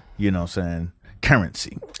was, you know what I'm saying,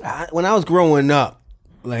 currency. When I was growing up,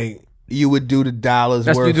 like, you would do the dollars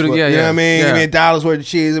That's- worth. you do the- for, yeah, you know yeah, what I mean? yeah. Give me $1 worth of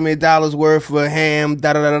cheese. Give me $1 worth for ham.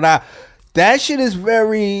 Da da da da da. That shit is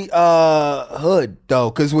very hood though,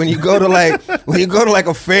 because when you go to like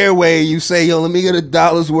a Fairway, you say, "Yo, let me get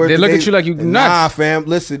 $1 worth." They look at you like you Nah, nuts. fam.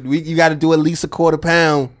 Listen, you got to do at least a quarter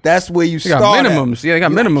pound. That's where you They got start. at. minimums. Yeah, they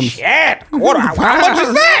got minimums. Shit, quarter. How much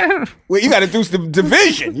is that? Well, you got to do some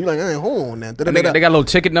division. You're like, hey, hold on now. They got a little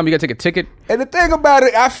ticket number. You got to take a ticket. And the thing about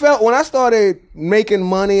it, I felt when I started making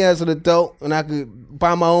money as an adult and I could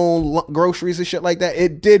buy my own groceries and shit like that,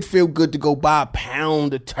 it did feel good to go buy a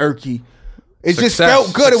pound of turkey. It just Success.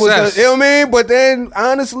 felt good. It Success. was, you know what I mean? But then,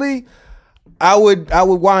 honestly, I would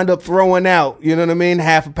wind up throwing out, you know what I mean,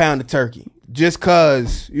 half a pound of turkey. Just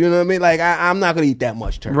cause, you know what I mean? Like, I'm not going to eat that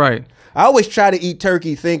much turkey. Right. I always try to eat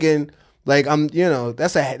turkey thinking, like, I'm, you know,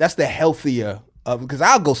 that's the healthier because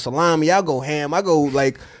I'll go salami, I'll go ham, I go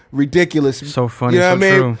like ridiculous. So funny, you know so what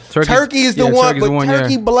I mean? true. Turkey is the Yeah, one, turkey's but the one,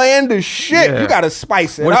 turkey yeah. bland as shit. Yeah. You gotta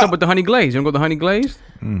spice it What's up. up with the honey glaze? You don't go with the honey glaze?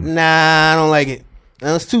 Nah, I don't like it.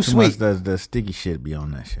 It's too Too much sweet. the sticky shit be on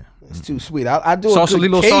that shit. It's too sweet. I do a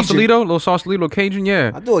Sausalito, good Cajun. little Sausalito Cajun, yeah.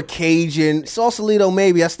 I do a Cajun. Sausalito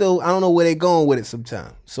maybe. I don't know where they going with it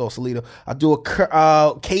sometimes. Sausalito. I do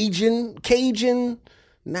a Cajun,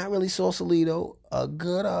 not really Sausalito. A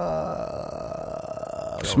good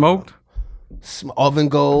Smoked? oven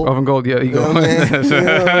gold. Oven gold, yeah. You You know go. what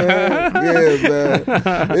I mean? Yeah,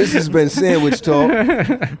 man. This has been sandwich talk.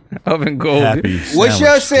 Oven gold. Happy What's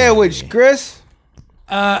your sandwich, Chris?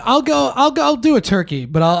 I'll do a turkey,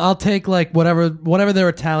 but I'll take like whatever their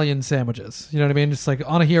Italian sandwiches. You know what I mean? Just like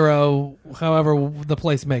on a hero, however the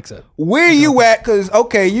place makes it. Where you at? Because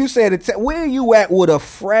okay, you said it. Where you at with a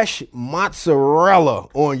fresh mozzarella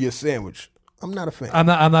on your sandwich? I'm not a fan. I'm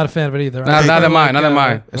not a fan of it either. Not I that mine. like, Not that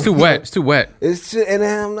mine. It's too wet. It's too wet. It's just, and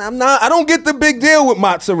I'm not. I don't get the big deal with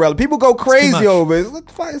mozzarella. People go crazy much. over it.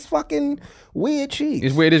 It's fucking weird cheese.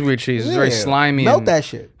 It's weird. It is weird cheese. It's very Yeah. slimy. Melt and- that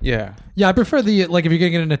shit. Yeah. Yeah, I prefer the like if you're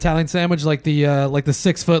gonna get an Italian sandwich, like the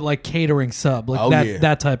 6 foot like catering sub, like Oh, yeah.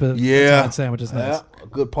 that type of Italian sandwich is nice. Yeah, a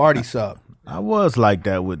good party sub. I was like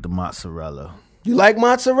that with the mozzarella, You like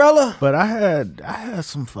mozzarella? but I had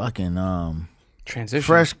some fucking Transition.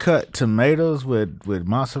 fresh cut tomatoes with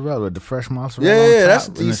mozzarella, with the fresh mozzarella. Yeah, on top, that's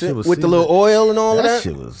and the shit decent. was With the little seasoned. oil and all of That that.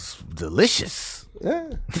 shit was delicious. Yeah.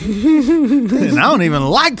 And I don't even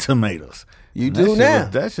like tomatoes. You And do that shit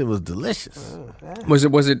now. that shit was delicious. Was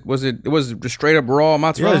it just straight up raw Yeah,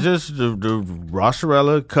 mozzarella? just the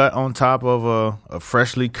mozzarella cut on top of a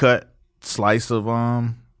freshly cut slice of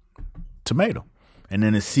tomato, and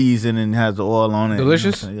then it's seasoned and has the oil on it.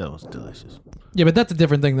 Delicious? You know what I'm saying? Yeah, it was delicious. Yeah, but that's a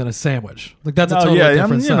different thing than a sandwich. Like that's a Oh, totally yeah, I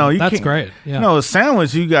different mean, you know, sub. you That's can't- great. Yeah. You know, a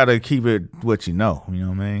sandwich, you got to keep it what you know. You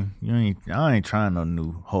know what I mean? I ain't trying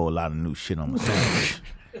no whole lot of new shit on my sandwich.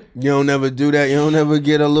 You don't never do that. You don't ever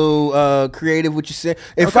get a little creative with your sandwich.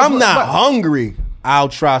 If Okay, I'm not but- hungry, I'll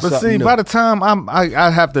try But something see, new. by the time I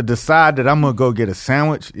have to decide that I'm gonna go get a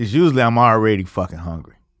sandwich, it's usually I'm already fucking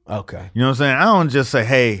hungry. Okay. You know what I'm saying? I don't just say,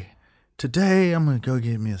 "Hey, today I'm gonna go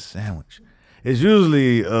get me a sandwich." It's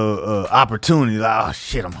usually a opportunity. Like, oh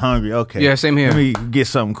shit, I'm hungry. Okay, Yeah, same here. Let me get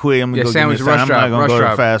something quick. I'm gonna Yeah, go sandwich get me a rush sandwich. I'm drop, not gonna rush go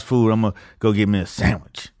drop. to fast food. I'm gonna go get me a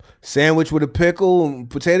sandwich. Sandwich with a pickle and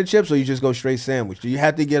potato chips, or you just go straight sandwich? Do you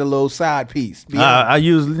have to get a little side piece? Be honest. I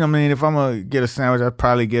usually, I mean, if I'm gonna get a sandwich, I'd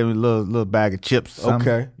probably get me a little bag of chips. Or something.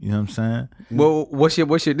 Okay. You know what I'm saying? Well, what's your?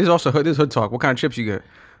 This is also hood. This is hood talk. What kind of chips you get?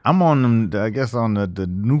 I'm on them. I guess on the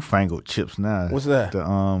newfangled chips now. What's that?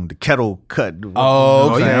 The kettle cut.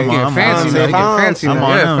 Oh, You know what I'm okay. saying? You get I'm fancy on now. them. You get fancy I'm now.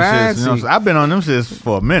 on Yeah, them shits. You know what I'm fancy. saying? I've been on them shits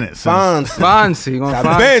for a minute. since- Fancy. Fancy.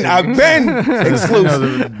 I've been You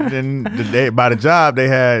exclusive. know, then by the job they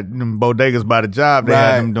had them bodegas by the job. They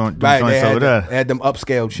had them doing Right. joints They over had, there. they had them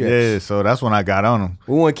upscale chips. Yeah, so that's when I got on them.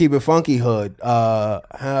 We want to keep it funky, hood.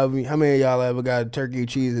 How many of y'all ever got turkey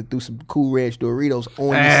cheese and threw some Cool Ranch Doritos on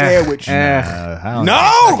your sandwich? I don't No!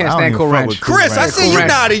 know. I can't stand Cool Ranch. Chris, I see you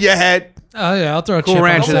nodding your head. Oh yeah, I'll throw a Cool chip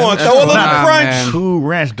Ranch. on Come on, it. throw a little Nah, crunch. man. Cool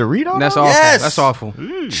Ranch Dorito. That's though? awful. Yes. That's awful.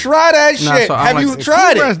 Try that Nah, shit. so I'm Have like- you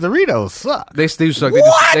tried Cool it? Ranch Doritos suck. They do suck.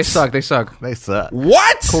 What? They suck. They suck. They suck.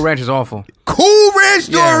 What? Cool Ranch is awful. Cool Ranch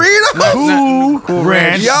Yeah. Doritos? Cool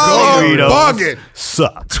Ranch Y'all are Doritos bugging.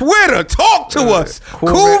 suck. Twitter, talk to us. Cool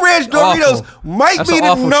Ranch- Ranch Doritos awful. might That's be an the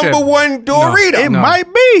awful number chip. one Dorito. It might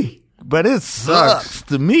be, but it sucks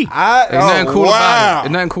to me. There's nothing cool about it.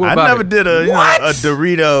 There's nothing cool I about never it. did a What? a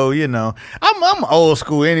Dorito. You know, I'm old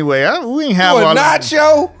school anyway. We ain't have You a all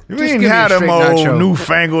nacho? We Just ain't give me had a them straight old nacho.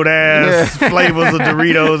 newfangled ass flavors of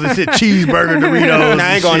Doritos and shit. Cheeseburger Doritos. Nah,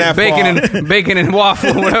 I ain't and going shit. that Bacon and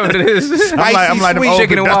waffle, whatever it is. I'm like them sweet old,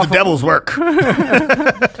 chicken and that's waffle. the devil's work.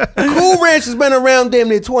 Cool Ranch has been around damn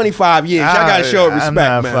near 25 years. Y'all gotta show it I'm respect,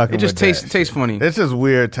 not man. fucking It just with that tastes funny. shit. It's just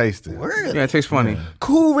weird tasting. Yeah, it tastes funny.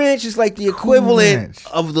 Cool Ranch is like the equivalent Ranch.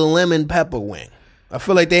 of the lemon pepper wing. I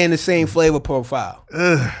feel like they're in the same flavor profile. You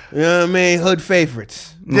know what I mean? Hood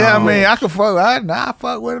favorites. Yeah, I mean, I could fuck. I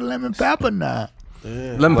fuck with a lemon pepper now.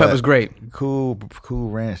 Lemon pepper's great. Cool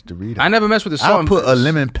Ranch Dorito. I never mess with the salt. I'll and- put a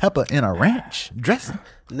lemon pepper in a ranch dressing.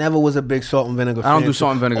 Never was a big salt and vinegar fan. I don't do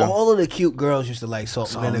salt and vinegar. All of the cute girls used to like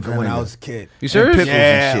salt and vinegar when I was a kid. You serious? pickles.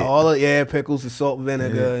 Yeah, and shit. pickles and salt and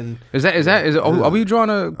vinegar and Is are we drawing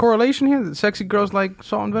a correlation here? Sexy girls like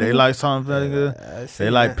salt and vinegar. They like salt and vinegar. see They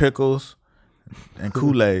like that. pickles and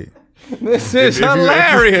Kool-Aid. This is if you-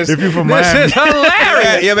 hilarious. if you from this Miami. is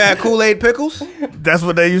hilarious. you ever had Kool-Aid pickles? That's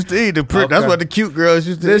what they used to eat. That's what the cute girls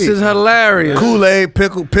used to This eat. is hilarious. Kool-Aid,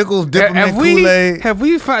 pickles, dip them in Have we Kool-Aid. have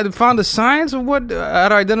we found the science of what how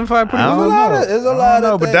to identify pretty I don't women? know. There's a I lot don't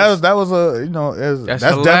of know, but things. that was a That's that's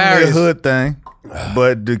definitely hilarious. a hood thing.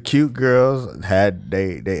 But the cute girls had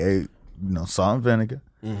they ate salt and vinegar.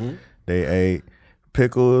 Mm-hmm. They ate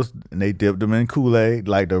pickles and they dipped them in Kool-Aid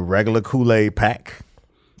like the regular Kool-Aid pack.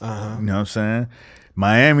 Uh-huh. You know what I'm saying?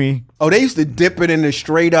 Miami. Oh, they used to dip it in the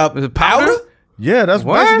straight up Is it powder? Yeah, that's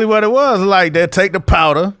What? basically what it was. Like they take the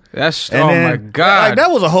powder. That's And oh then, my god. Like that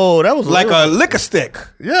was like a liquor stick.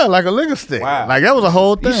 like a liquor stick. Wow. Like that was a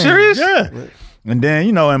whole thing. serious? Yeah. And then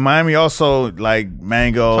in Miami also like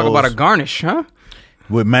mangoes. Talk about a garnish, huh?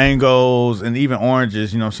 with mangoes and even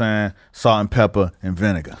oranges. You know what I'm saying? Salt and pepper and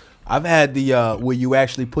vinegar. I've had the where you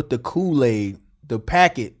actually put the Kool-Aid, the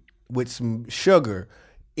packet with some sugar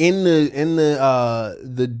in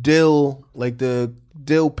the dill, like the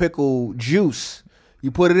dill pickle juice. You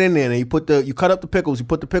put it in there, and you cut up the pickles. You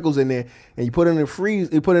put the pickles in there, and you put it in the freeze.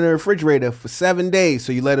 You put it in the refrigerator for 7 days.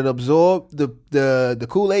 So you let it absorb the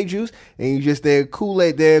Kool-Aid juice, and you just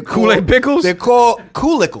Kool-Aid pickles? They're called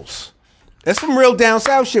Koolikles. That's some real down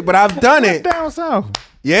south shit, but I've done it. Down south.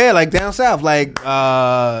 Yeah, like down south, like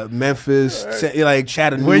Memphis, like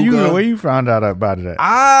Chattanooga. Where you found out about it at?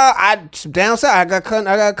 I down south. I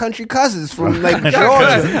got country cousins from like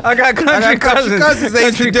Georgia. I got country cousins. They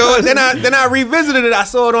used to do it. Then I revisited it. I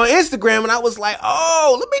saw it on Instagram, and I was like,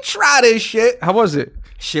 oh, let me try this shit. How was it?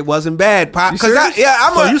 Shit wasn't bad, pop. You Cause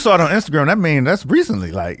serious? So you saw it on Instagram. That means that's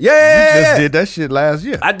recently. Like Yeah, you just yeah. did that shit last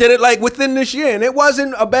year. I did it like within this year, and it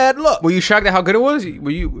wasn't a bad look. Were you shocked at how good it was?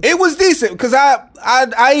 Were you It was decent because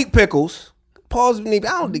I eat pickles. Pause. I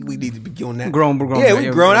don't think we need to be doing that. We're grown. Yeah, we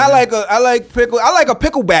grown. I like pickle. I like a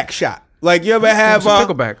pickleback shot. Like you ever have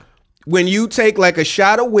pickleback? when you take like a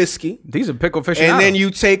shot of whiskey These are pickle fish. and then you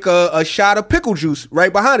take a shot of pickle juice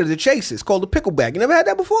right behind it to chase it. It's called a pickleback. You never had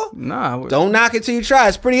that before? Nah. Don't knock it till you try.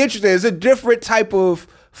 It's pretty interesting. It's a different type of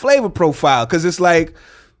flavor profile because it's like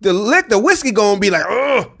the whiskey gonna be like,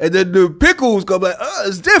 ugh, and then the pickles gonna be like,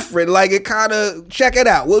 it's different. Like it kind of check it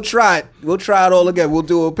out. We'll try it. We'll try it all again. We'll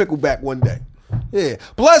do a pickleback one day. Yeah.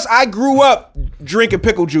 Plus, I grew up drinking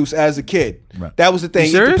pickle juice as a kid. Right. That was the thing. You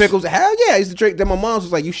Eat the serious? pickles. Hell yeah, I used to drink. Then my mom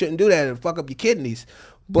was like, "You shouldn't do that. It'll fuck up your kidneys."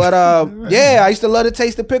 But yeah, I used to love the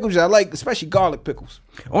taste of pickle juice. I like especially garlic pickles.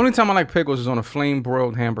 Only time I like pickles is on a flame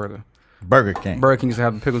broiled hamburger. Burger King. Burger King used to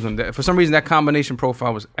have the pickles on that. For some reason, that combination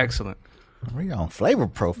profile was excellent. We on flavor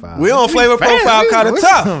profile. We on flavor profile kind of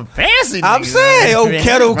tough. Fancy. I'm niggas. saying,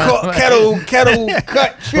 kettle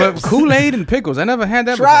cut chips. But Kool-Aid and pickles, I never had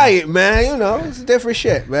that. Try it, man. You know, it's different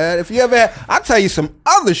shit, man. If you ever had, I'll tell you some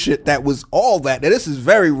other shit that was all that. Now, this is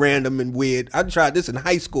very random and weird. I tried this in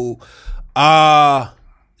high school.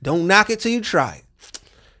 Don't knock it till you try it.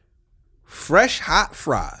 Fresh hot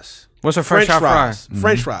fries. What's a fresh hot fry?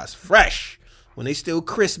 French fries. Fresh. When they still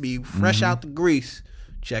crispy, fresh out the grease.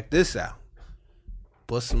 Check this out.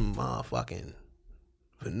 Put some motherfucking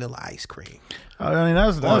vanilla ice cream. I mean,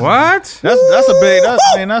 that's What? That's a big.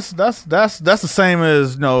 That's the same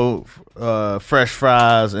as fresh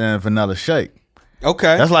fries and vanilla shake.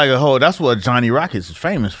 Okay. That's like that's what Johnny Rockets is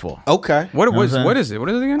famous for. Okay. What I'm saying? is it? What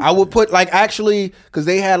is it again? I would put because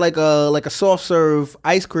they had like a soft serve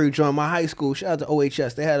ice cream joint in my high school. Shout out to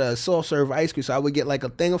OHS. They had a soft serve ice cream, so I would get like a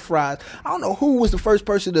thing of fries. I don't know who was the first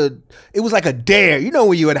person it was like a dare. You know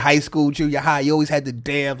when you were in high school, junior high, you always had the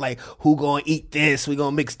dare of like, who gonna eat this? We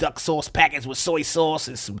gonna mix duck sauce packets with soy sauce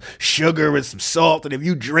and some sugar and some salt, and if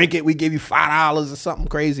you drink it, we give you $5 or something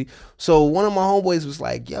crazy. So one of my homeboys was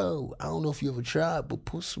like, yo, I don't know if you ever tried, but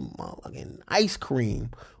put some motherfucking ice cream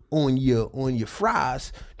on your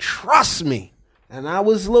fries. Trust me. And I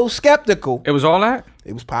was a little skeptical. It was all that?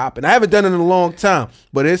 It was popping. I haven't done it in a long time,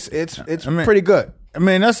 but it's pretty good. I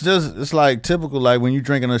mean, it's like typical, like when you're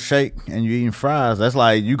drinking a shake and you're eating fries, that's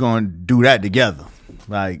like you going to do that together.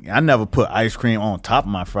 Like, I never put ice cream on top of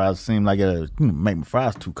my fries. It seemed like it make my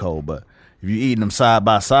fries too cold, but if you're eating them side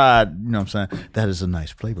by side, you know what I'm saying? That is a nice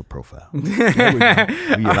flavor profile. You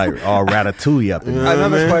like all ratatouille up in there.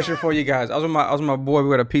 Another question for you guys. I was with my boy. We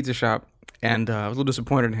were at a pizza shop, and I was a little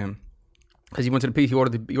disappointed in him because he went to the pizza. He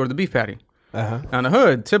ordered the beef patty. Now in the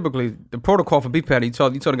hood, typically the protocol for beef patty, you tell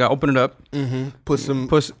the guy open it up, put some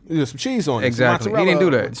cheese on it. Exactly. He didn't do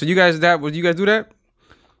that. So you guys do that?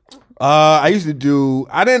 I used to do.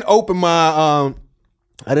 I didn't open my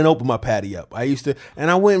patty up. I used to, and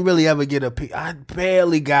I wouldn't really ever get I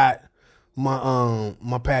barely got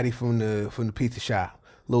my patty from the pizza shop.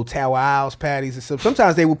 Little Tower Isles patties and stuff.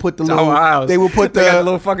 Sometimes they would put the little. Isles. They would put they got the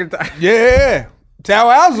little fucking. Yeah.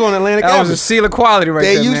 Tower Isles on Atlantic That Avenue. was a seal of quality right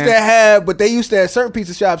there, They used to have certain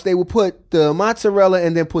pizza shops. They would put the mozzarella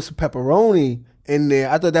and then put some pepperoni in there.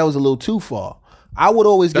 I thought that was a little too far. I would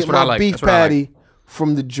always get my beef patty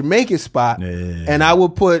from the Jamaican spot, and I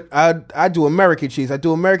would I do American cheese. I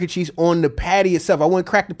do American cheese on the patty itself. I wouldn't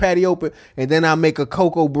crack the patty open, and then I make a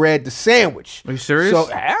cocoa bread the sandwich. Are you serious? So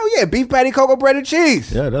hell yeah, beef patty, cocoa bread, and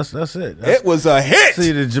cheese. Yeah, that's it. It was a hit.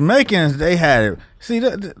 See, the Jamaicans, they had it. See,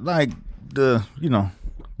 like the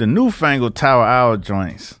newfangled Tower Isle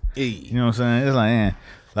joints. You know what I'm saying? It's like,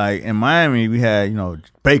 like in Miami, we had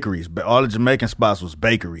bakeries, but all the Jamaican spots was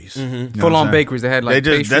bakeries. Full on bakeries. They had like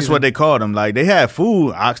that's what they called them. Like they had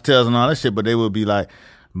food, oxtails and all that shit, but they would be like,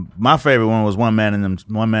 my favorite one was One Man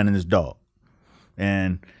and His Dog,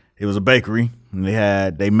 and it was a bakery,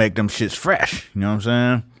 and they make them shits fresh. You know what I'm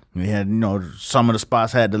saying? We had, some of the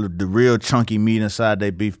spots had the real chunky meat inside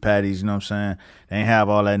their beef patties, you know what I'm saying? They ain't have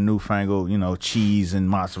all that newfangled, cheese and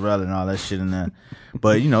mozzarella and all that shit in there.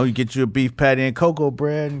 But, you get you a beef patty and cocoa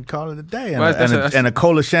bread and call it a day. And a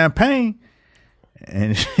cola champagne.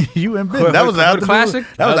 And you in business. That was an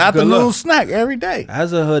afternoon snack every day.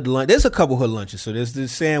 As a hood lunch, there's a couple hood lunches. So there's the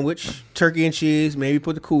sandwich, turkey and cheese. Maybe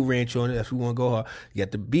put the Cool Ranch on it if we want to go hard. You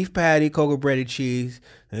got the beef patty, cocoa breaded cheese,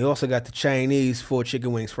 and you also got the Chinese 4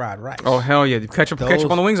 chicken wings, fried rice. Oh hell yeah! Ketchup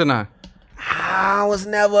on the wings or not? I was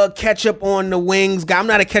never a ketchup on the wings guy. I'm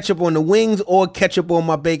not a ketchup on the wings or ketchup on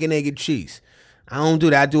my bacon, egg, and cheese. I don't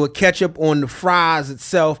do that. I do a ketchup on the fries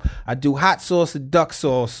itself. I do hot sauce and duck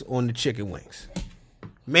sauce on the chicken wings.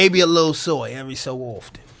 Maybe a little soy every so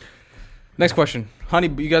often. Next question. Honey,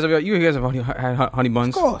 you guys have had honey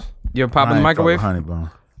buns? Of course. You ever pop in the microwave? Honey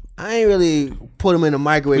bun. I ain't really put them in the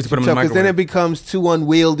microwave because then it becomes too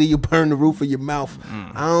unwieldy. You burn the roof of your mouth.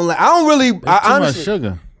 I don't really. It's too much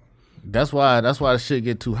sugar. That's why the shit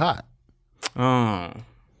get too hot.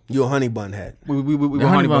 You a honey bun head. We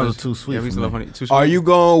honey buns are too sweet. Yeah, we used to love honey. Too sweet. Are you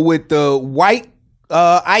going with the white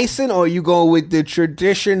icing, or are you going with the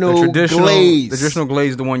traditional glaze? The traditional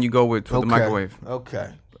glaze is the one you go with for the microwave.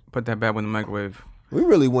 Okay. Put that bad one in the microwave. We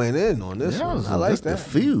really went in on this one. I like that. The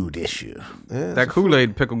food issue. Yeah, that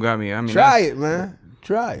Kool-Aid pickle got me. I mean, try it, man.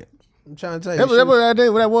 Try it. I'm trying to tell you.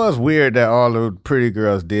 That was weird that all the pretty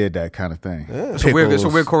girls did that kind of thing. Yeah. It's a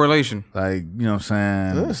weird correlation. Like, you know what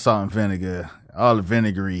I'm saying? Salt and vinegar, all the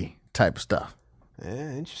vinegary type of stuff.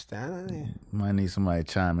 Yeah, interesting. Might need somebody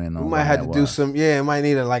to chime in on. We might have to do some. Yeah, might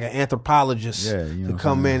need an anthropologist to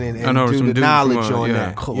come in and do the knowledge on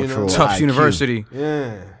that. Tufts University.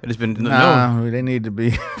 Yeah, it's been they need to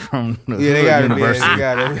be from the university.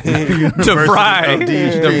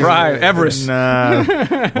 DeVry, Everest.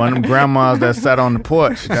 One of them grandmas that sat on the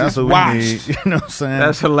porch. That's what we need. You know what I'm saying?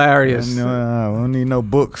 That's hilarious. We don't need no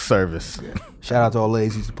book service. Shout out to all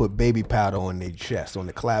ladies who used to put baby powder on their chest, on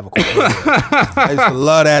the clavicle. I used to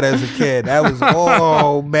love that as a kid. That was,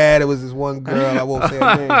 man, it was this one girl, I won't say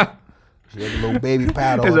her name. She had a little baby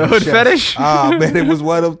powder. Is on it a her hood chest. fetish? Oh man, it was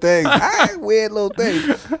one of them things. Weird little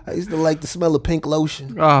things. I used to like the smell of pink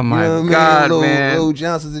lotion. Oh my You know what I mean? God, little, man. Little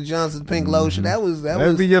Johnson's & Johnson's pink lotion. That was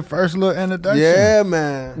That'd be your first little introduction. yeah,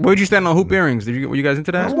 man. Where'd you stand on hoop earrings? Were you guys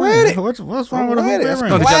into that? with it. What's wrong with a with hoop it. That's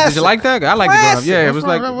earring? No, did you like that? I liked it. Classic. Yeah, it was What's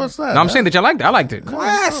like. wrong- what's that? No, I'm saying that you liked it. I liked it.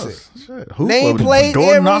 Classic. Shit. Hoop, Nameplate door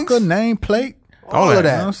earrings. knocker, nameplate. All that. of You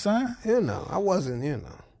that. know what I'm saying? You know, I wasn't,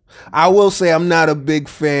 I will say I'm not a big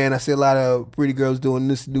fan. I see a lot of pretty girls doing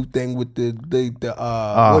this new thing with the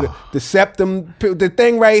septum, the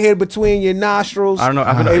thing right here between your nostrils. I don't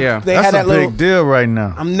know. They Yeah. had That's that a little. big deal right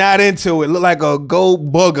now. I'm not into it. Look like a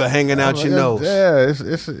gold booger hanging out your nose. Yeah,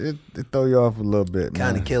 it throw you off a little bit, man.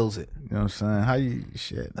 Kind of kills it. You know what I'm saying? How you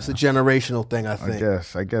shit? It's a generational thing, I think.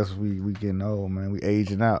 I guess we getting old, man. We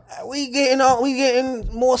aging out, We getting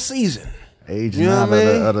more seasoned. aging You know out what I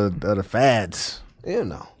mean? of the fads.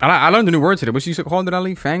 I learned a new word today. What you called it,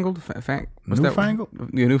 Ali? Fangled? What's that? Newfangled?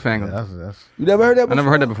 Yeah, newfangled. Yeah, that's You never heard that before? I never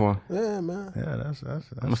heard that before. Yeah, man. that's I'm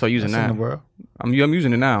gonna start using that's that. in the world. I'm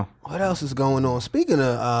using it now. What else is going on? Speaking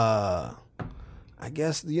of, I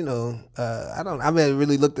guess, I haven't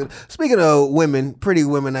really looked at, speaking of women, pretty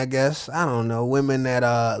women, I guess, I don't know, women that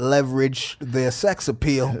leverage their sex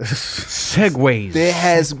appeal. Segways. There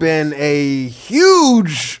has been a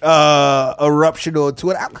huge eruption on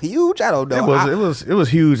Twitter. Huge? I don't know. It was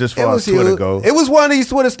huge as far as Twitter huge. goes. It was one of these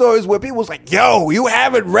Twitter stories where people was like, yo, you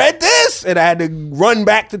haven't read this? And I had to run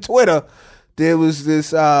back to Twitter. There was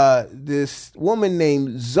this woman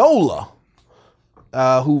named Zola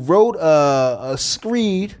who wrote a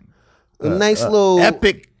screed, a nice little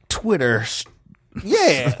epic Twitter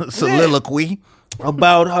soliloquy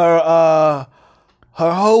about her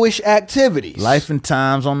hoish activities. Life and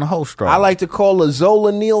times on the host straw. I like to call her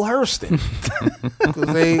Zola Neale Hurston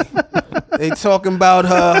because they talking about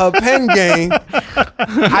her pen game.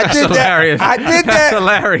 That's hilarious. I did That's that.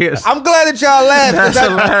 hilarious. I'm glad that y'all laughed. 'cause That's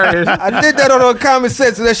hilarious. I did that on Common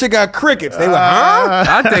Sense, and that shit got crickets. They were, huh?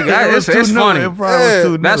 I think it's too new. funny. It probably was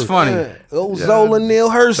too That's new. funny. Oh, Zola Neale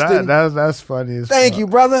Hurston. That's funny. As Thank fuck. you,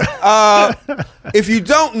 brother. If you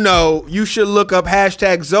don't know, you should look up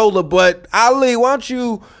hashtag Zola. But Ali, why don't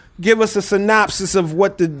you give us a synopsis of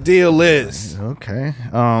what the deal is? Okay.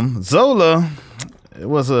 Zola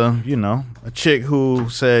was a chick who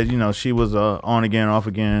said, she was a on again, off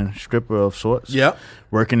again stripper of sorts. Yep.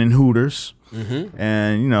 Working in Hooters. Mm-hmm.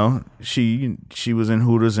 And, she was in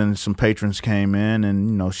Hooters and some patrons came in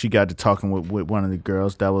and, she got to talking with one of the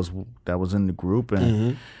girls that was in the group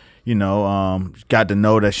and, got to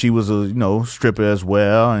know that she was a, stripper as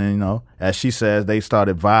well. And, as she says, they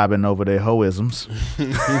started vibing over their hoisms.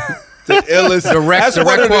 The illest,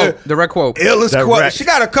 Direct quote. illest Direct. quote. She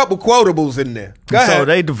got a couple quotables in there. Go ahead. So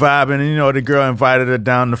they vibing and, the girl invited her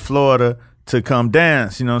down to Florida to come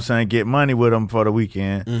dance, get money with them for the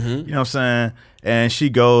weekend. Mm-hmm. You know what I'm saying? And she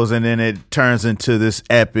goes and then it turns into this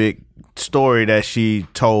epic story that she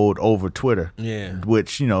told over Twitter. Yeah.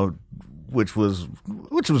 Which was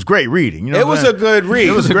great reading. You know It what was I'm a good read.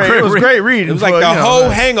 It was great reading. It was like for, the whole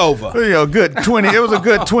Hangover. good 20. It was a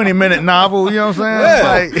good 20-minute novel. You know what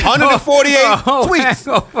I'm saying? Yeah. 148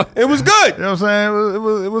 tweets. It was good. You know what I'm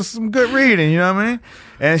saying? It was some good reading, you know what I mean?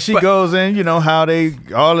 And she goes in, how they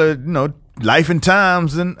all the life and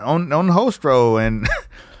times and on the host row and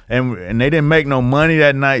they didn't make no money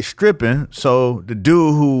that night stripping. So the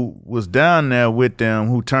dude who was down there with them,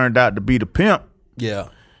 who turned out to be the pimp, Yeah.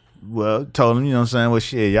 well, told them, well,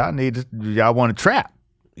 shit, y'all want to trap.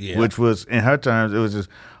 Yeah. Which was, in her terms, it was just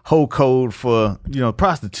whole code for,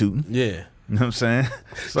 prostituting. Yeah. You know what I'm saying?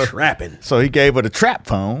 So, Trapping. So he gave her the trap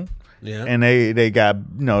phone. Yeah. And they got,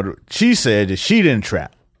 she said that she didn't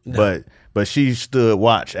trap, but she stood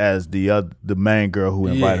watch as the main girl who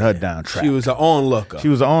invited her down trap. She was an onlooker. She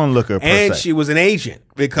was an onlooker per and se. she was an agent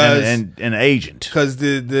because and an agent. Because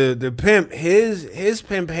the pimp, his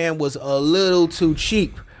pimp hand was a little too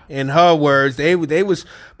cheap. In her words, they was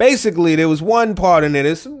basically, there was one part in it.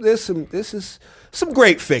 This is some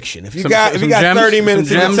great fiction. If you got gems? 30 minutes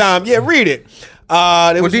Some of gems? time, yeah, read it.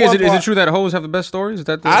 There was Is one it part- true that hoes have the best stories? Is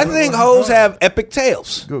that I think hoes have epic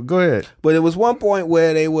tales. Go ahead. But there was one point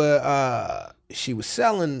where they were she was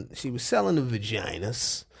selling the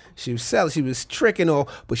vaginas. She was tricking her,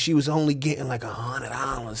 but she was only getting like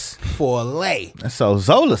 $100 for a lay. So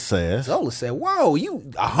Zola says. Zola said, "Whoa, you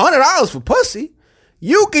 $100 for pussy?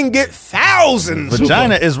 You can get thousands.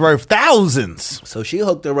 Vagina is worth thousands. So she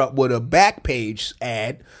hooked her up with a back page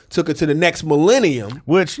ad, took her to the next millennium.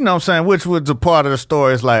 Which, which was a part of the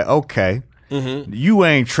story. It's like, okay, You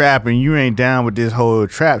ain't trapping. You ain't down with this whole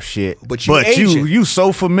trap shit. But you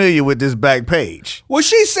so familiar with this back page. Well,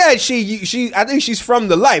 she said she. I think she's from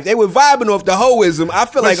the life. They were vibing off the hoism. I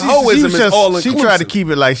feel like hoism is all inclusive. She tried to keep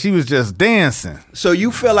it like she was just dancing. So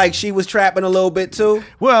you feel like she was trapping a little bit too?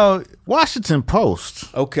 Well, Washington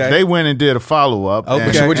Post. Okay. They went and did a follow up.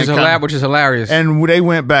 Okay. Which is hilarious. And they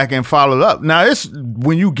went back and followed up. Now, it's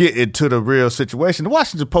when you get into the real situation. The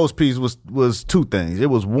Washington Post piece was two things. It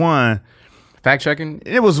was one. Fact checking?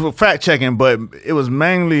 It was fact checking, but it was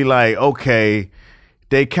mainly like, okay,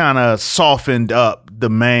 they kind of softened up the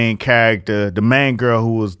main character, the main girl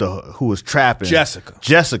who was trapping.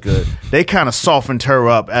 Jessica. They kind of softened her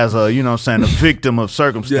up as a, you know what I'm saying, a victim of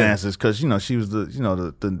circumstances because, you know, she was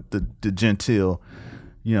the genteel,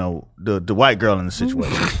 you know, the white girl in the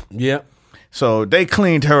situation. Yeah. So they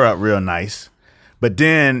cleaned her up real nice. But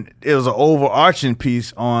then it was an overarching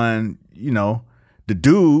piece on, you know, the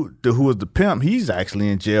dude who was the pimp, he's actually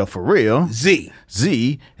in jail for real. Z.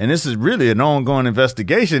 And this is really an ongoing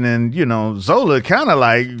investigation. And, you know, Zola kind of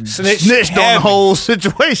like snitched on the whole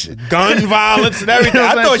situation. Gun violence and everything. You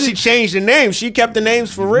know I thought she changed the name. She kept the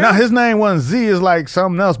names for real. No, his name wasn't Z. It's like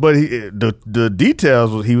something else. But the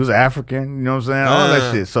details was he was African. You know what I'm saying? All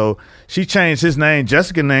that shit. So she changed his name.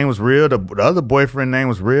 Jessica's name was real. The other boyfriend name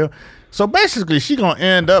was real. So basically, she going to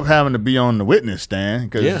end up having to be on the witness stand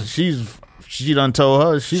because she done told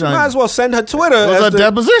her. She might as well send her Twitter. It was a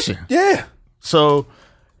deposition. Yeah. So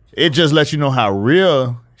it just lets you know how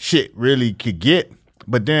real shit really could get.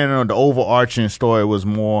 But then the overarching story was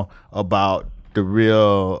more about the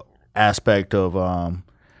real aspect of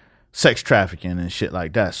sex trafficking and shit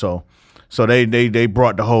like that. So they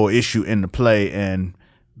brought the whole issue into play, and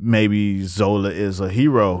maybe Zola is a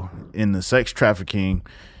hero in the sex trafficking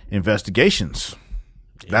investigations.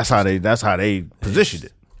 That's how they positioned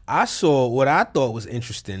it. I saw what I thought was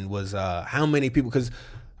interesting was how many people, because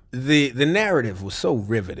the narrative was so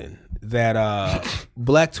riveting that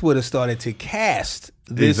Black Twitter started to cast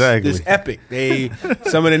this epic.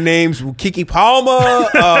 Some of the names were Keke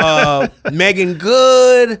Palmer, Megan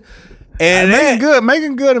Good, and Megan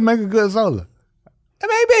Good and Megan Good Zola.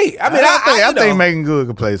 Maybe. I mean, I think Megan Good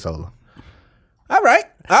could play Zola. All right.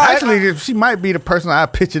 Actually, she might be the person I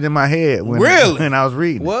pictured in my head when I was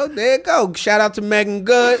reading. Well, there you go. Shout out to Megan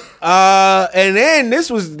Good. And then this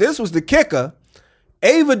was the kicker.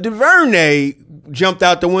 Ava DuVernay jumped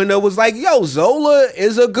out the window, was like, "Yo, Zola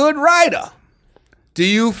is a good writer." Do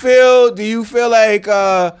you feel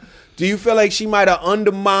like she might have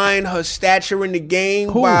undermined her stature in the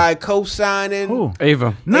game by co-signing? Who?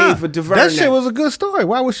 Ava That DuVernay. shit was a good story.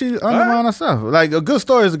 Why would she undermine herself? Like, a good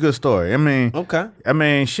story is a good story. I mean, okay. I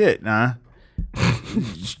mean, shit, nah.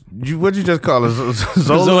 What'd you just call her?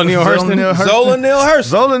 Zola Neale Hurston? Zola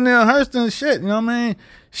Neale Hurston, shit, you know what I mean?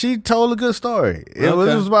 She told a good story. It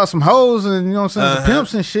was about some hoes and, you know what I'm saying, some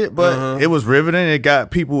pimps and shit, but it was riveting. It got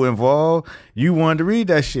people involved. You wanted to read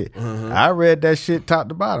that shit. I read that shit top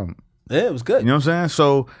to bottom. Yeah, it was good. You know what I'm saying?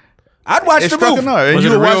 So I'd watch the movie. And you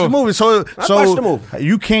would watch the movie. So watch the movie.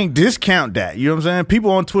 You can't discount that. You know what I'm saying?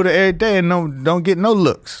 People on Twitter every day and don't get no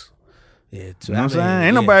looks. Yeah, you know what I'm saying?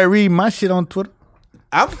 Ain't nobody reading my shit on Twitter.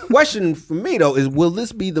 I'm questioning for me though is, will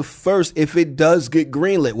this be the first, if it does get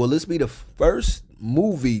greenlit, will this be the first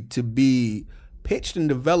movie to be pitched and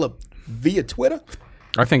developed via Twitter?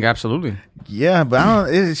 I think absolutely. Yeah, but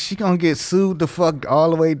is she gonna get sued the fuck all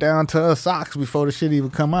the way down to her socks before the shit even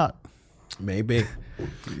come out? Maybe.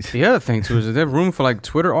 The other thing too is there room for like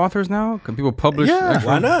Twitter authors now? Can people publish? Yeah,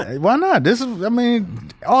 why not? Why not? This is, I mean,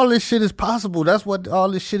 all this shit is possible. That's what all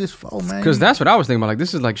this shit is for, man. Because that's what I was thinking about. Like,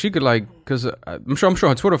 this is like she could like, because I'm sure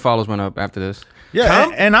her Twitter followers went up after this. Yeah,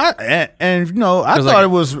 and you know, I thought it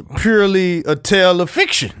was purely a tale of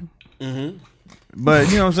fiction. Mm-hmm.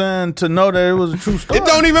 But you know what I'm saying? To know that it was a true story. It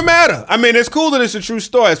don't even matter. I mean, it's cool that it's a true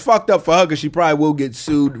story. It's fucked up for her because she probably will get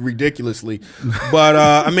sued ridiculously. But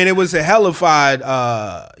I mean, it was a hellified,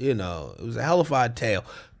 it was a hellified tale.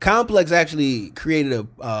 Complex actually created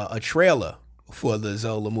a trailer for the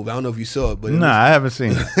Zola movie. I don't know if you saw it, but I haven't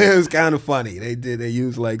seen it. It was kind of funny. They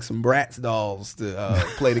used like some Bratz dolls to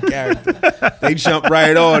play the character. They jumped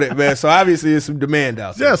right on it, man. So obviously, there's some demand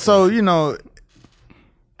out there. Yeah. So you know.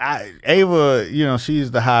 Ava, you know, she's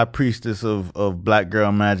the high priestess of black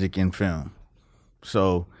girl magic in film.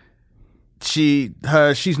 So she's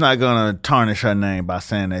not gonna tarnish her name by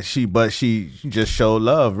saying that but she just showed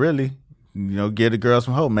love, really. You know, give the girl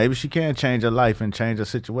some hope. Maybe she can change her life and change her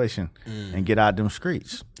situation and get out them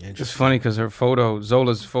streets. It's funny because her photo,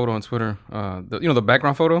 Zola's photo on Twitter, the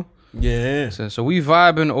background photo. Yeah. So we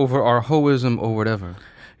vibing over our hoism or whatever.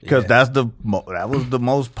 because that was the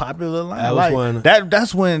most popular line. That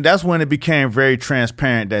was one. That's when it became very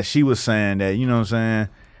transparent that she was saying that, you know what I'm saying,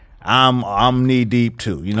 I'm knee deep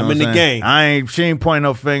too. You know, I'm in the game. She ain't pointing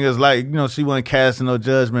no fingers. Like, you know, she wasn't casting no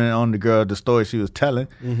judgment on the girl, the story she was telling.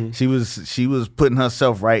 Mm-hmm. She was putting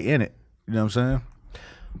herself right in it. You know what I'm saying?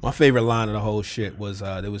 My favorite line of the whole shit was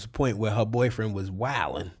there was a point where her boyfriend was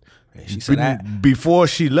wilding. And she said before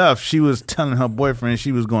she left, she was telling her boyfriend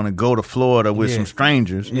she was going to go to Florida with some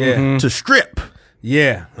strangers to strip.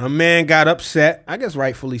 Yeah, a man got upset, I guess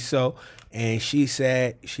rightfully so, and she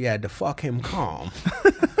said she had to fuck him calm.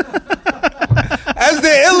 That's the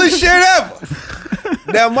illest shit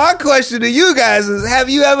ever. Now, my question to you guys is, have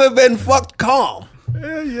you ever been fucked calm?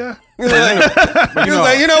 Yeah. He was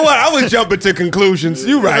like, you know what? I was jumping to conclusions.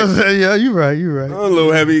 You right. Yeah, you right. I'm a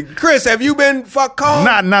little heavy. Chris, have you been fucked calm?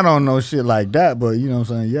 Not on no shit like that, but you know what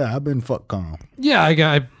I'm saying? Yeah, I've been fucked calm. Yeah,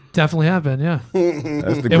 I definitely have been. Yeah,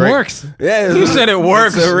 That's the it works. Yeah, You said it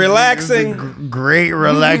works. It's a relaxing. Great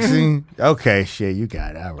relaxing. Okay, shit, you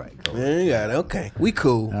got it. All right. Go. Yeah, you got it. Okay, we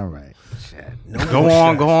cool. All right. Go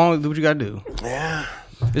on. Do what you got to do. Yeah.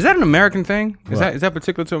 Is that an American thing? Is that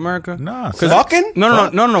particular to America? Nah, Fucking? No.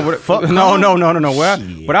 Fuck No.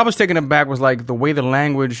 Shit. What I was taking it back was like the way the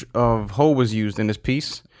language of hoe was used in this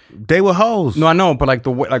piece. They were hoes. No, I know, but like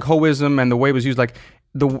the way, like hoism and the way it was used, like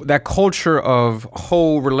that culture of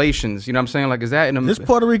hoe relations. You know what I'm saying? Like, is that in There's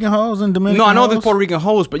Puerto Rican hoes and Dominican No, I know hoes. there's Puerto Rican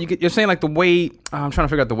hoes, but you're saying like the way I'm trying to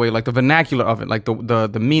figure out the way, like the vernacular of it, like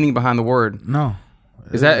the meaning behind the word. No.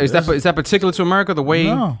 Is that particular to America? The way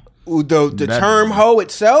No. The term hoe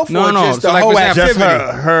itself? No, or no. just So the like, hoe for example, Just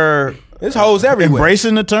activity? her There's hoes everywhere.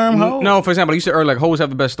 embracing the term hoe? No, for example, you said earlier, like hoes have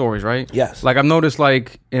the best stories, right? Yes. Like I've noticed,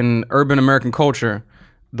 like in urban American culture,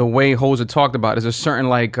 the way hoes are talked about is a certain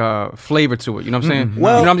like flavor to it. You know what I'm saying?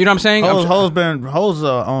 Well, you know what I'm saying? Hoes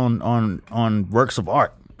are on works of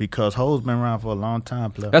art because hoes been around for a long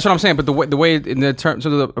time. Play. That's what I'm saying. But the way in the terms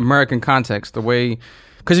of the American context, the way,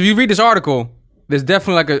 because if you read this article, there's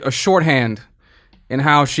definitely like a shorthand in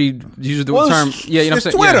how she uses the term. Yeah, you know what I'm it's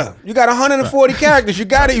saying? Twitter. Yeah. You got 140 characters. You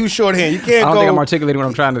got to use shorthand. You can't I don't go. think I'm articulating what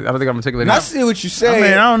I'm trying to. I don't think I'm articulating. I see what you're I saying.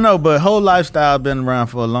 mean, I don't know, but whole lifestyle been around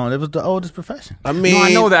for a long. It was the oldest profession. I mean, No,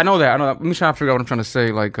 I know that. Let me try to figure out what I'm trying to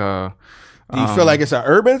say. Like, do you feel like it's an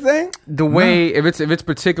urban thing? the way if it's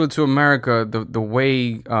particular to America, the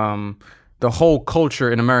way the whole culture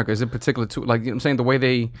in America is it particular to, like, you know what I'm saying, the way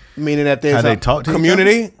they Meaning that there's How they a talk to each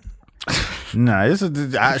community. Nah, this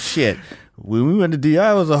is shit. When we went to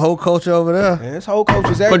DI, it was a whole culture over there. Man, this whole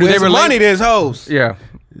culture's do everywhere. they There's relate- money. There's hoes. yeah.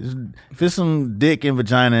 If it's some dick and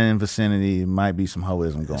vagina in vicinity, it might be some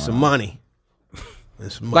hoism going Some on. money.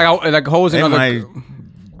 It's money. Like hoes in They other. might,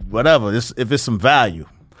 whatever. If it's some value.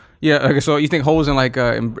 Yeah. Okay, so you think hoes in like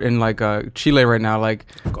in like Chile right now, like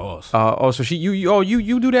of course. so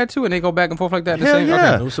you do that too, and they go back and forth like that. The Hell same? yeah.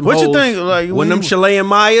 Okay. There was some What you hoes. think, like, when when them you- Chilean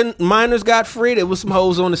miners got free, there was some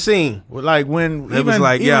hoes on the scene. Like when It was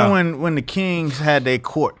like, yeah. when the kings had their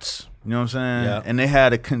courts, you know what I'm saying? Yeah. And they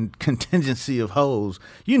had a contingency of hoes.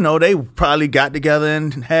 You know, they probably got together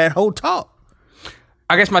and had whole talk.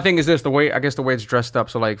 I guess my thing is this: the way it's dressed up.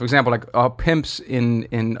 So, like, for example, like pimps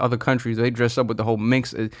in other countries, they dress up with the whole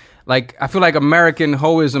mix. Like, I feel like American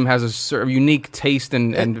hoism has a sort of unique taste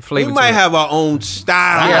and flavor. We to might it. have our own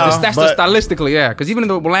style. Yeah, that's but- stylistically, yeah. Because even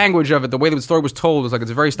the language of it, the way the story was told, is like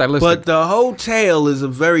it's very stylistic. But the whole tale is a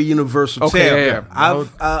very universal Okay, tale.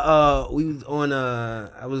 yeah. We was on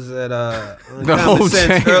I was at The Common whole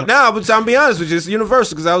Sense. tale. But I'm be honest with you, it's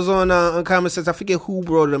universal because I was on Common Sense. I forget who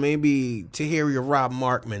brought it up. Maybe Tahiri or Rob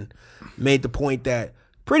Markman made the point that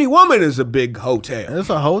Pretty Woman is a big hotel. It's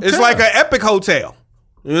a hotel. It's like an epic hotel.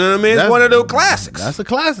 You know what I mean? It's That's- one of the classics. That's a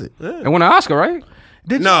classic. and won an Oscar, right?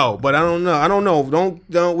 No, but I don't know.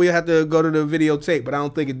 Don't we have to go to the videotape? But I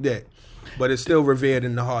don't think it did. But it's still revered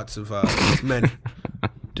in the hearts of many.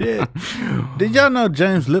 Did y'all know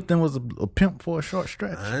James Lipton was a pimp for a short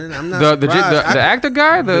stretch? I'm not The surprised. actor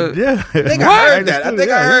guy, Yeah. I think I heard that.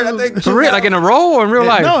 I think for real, like in a role or in real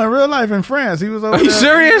life. No, in real life in France, he was over Are you there.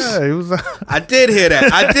 serious? Yeah, he was. I did hear that. He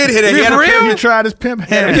You had a for real? He tried his pimp Are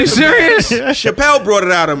hand. you serious? Chappelle brought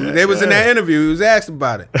it out of him. They was in that interview. He was asked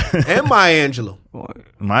about it. And Maya Angelou.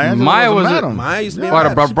 Maya was was a a- madam. Maya used to be What, a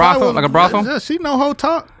madam. bro- brothel? Like a brothel? Yeah, she know whole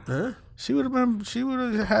talk. She would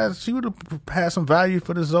have had some value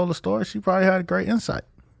for the Zola story. She probably had great insight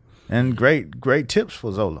and great tips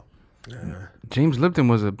for Zola. James Lipton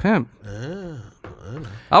was a pimp.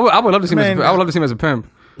 I would love to see him. Man, I would love to see him as a pimp.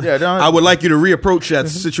 Yeah, I would like you to reapproach that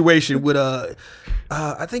situation with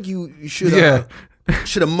I think you should Yeah.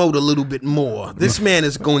 should have mowed a little bit more. This man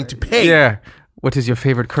is going to pay. Yeah. What is your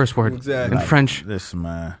favorite curse word Exactly. in French? Listen,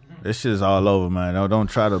 man. This shit's all over, man. Don't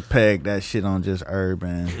try to peg that shit on just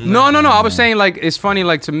urban. No. I was saying like it's funny.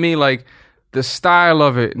 Like to me, like the style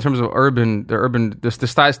of it in terms of the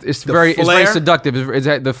style. It's very seductive.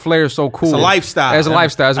 The flair is so cool. It's a lifestyle. It's a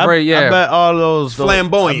lifestyle. It's I bet all those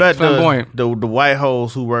flamboyant. I bet the white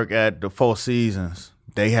hoes who work at the Four Seasons,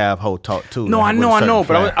 they have hoe talk too. No, I know,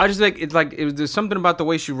 but I just think there's something about the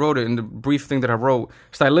way she wrote it and the brief thing that I wrote.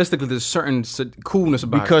 Stylistically, there's certain coolness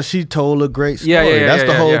about it. Because she told a great story. Yeah, That's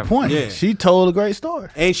the whole yeah. point. Yeah. She told a great story.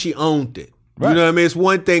 And she owned it. Right. You know what I mean? It's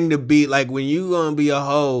one thing to be like when you gonna be a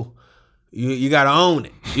hoe, you gotta own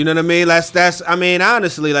it. You know what I mean? That's I mean,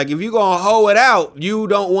 honestly, like if you gonna hoe it out, you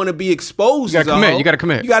don't want to be exposed. You gotta commit. You gotta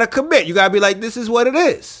commit. You gotta commit. You gotta be like, this is what it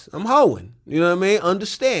is. I'm hoeing. You know what I mean?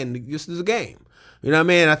 Understand this is a game. You know what I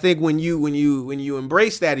mean? I think when you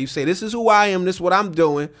embrace that, you say, this is who I am, this is what I'm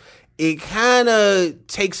doing, it kind of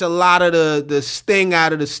takes a lot of the sting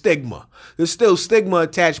out of the stigma. There's still stigma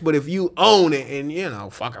attached, but if you own it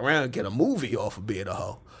and, fuck around and get a movie off of being a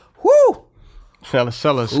hoe, whoo! Sell a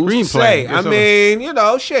Screenplay. I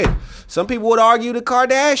mean, shit. Some people would argue the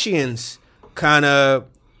Kardashians kind of,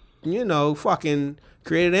 fucking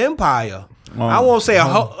created an empire. I won't say a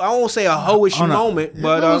hoish moment,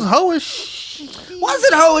 but it was hoish. Was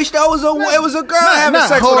it hoish though? It was a girl having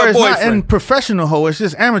sex with her boyfriend. Not in professional hoish,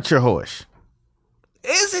 just amateur hoish.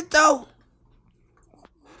 Is it though?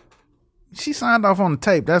 She signed off on the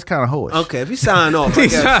tape. That's kind of hoish. Okay, if you signed off, I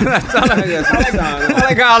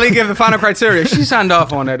like how Ali gave the final criteria. She signed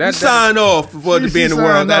off on that. You signed off for it to be in the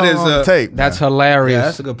world. That is tape. That's hilarious. Yeah,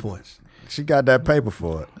 that's a good point. She got that paper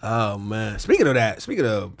for it. Oh man! Speaking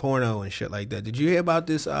of porno and shit like that, did you hear about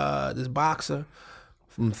this boxer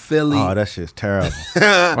from Philly? Oh, that shit's terrible.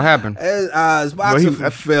 What happened? This boxer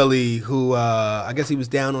from Philly who I guess he was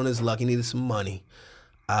down on his luck. He needed some money.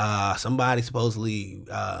 Somebody supposedly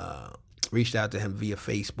reached out to him via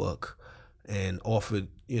Facebook and offered,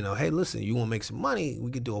 hey, listen, you want to make some money?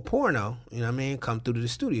 We could do a porno. You know what I mean? Come through to the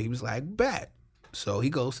studio. He was like, bet. So he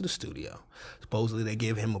goes to the studio. Supposedly they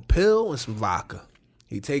give him a pill and some vodka.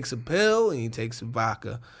 He takes a pill and he takes some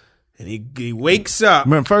vodka, and he wakes up.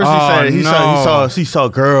 Remember, first he saw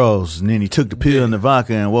girls, and then he took the pill and the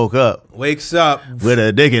vodka and woke up. Wakes up with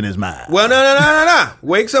a dick in his mind. Well, no.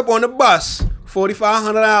 Wakes up on the bus,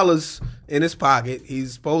 $4,500 in his pocket. He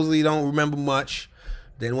supposedly don't remember much.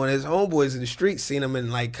 Then one of his homeboys in the street seen him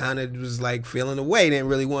and like kind of was like feeling away. Didn't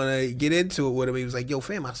really want to get into it with him. He was like, "Yo,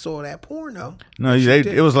 fam, I saw that porno." No,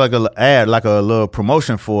 it was like an ad, like a little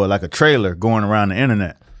promotion for it, like a trailer going around the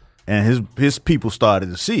internet, and his people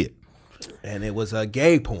started to see it. And it was a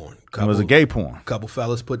gay porn. It was a gay porn. A couple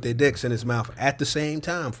fellas put their dicks in his mouth at the same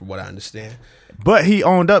time, from what I understand. But he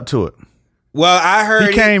owned up to it. Well, I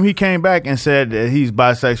heard he came back and said that he's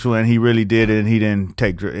bisexual and he really did it and he didn't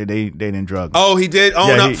take they didn't drug him. Oh, he did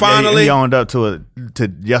own up finally? He owned up to it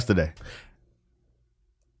yesterday.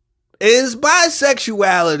 Is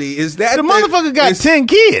bisexuality, is that the motherfucker got 10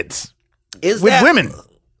 kids with women.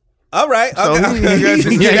 All right. So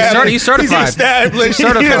he's certified. He's established.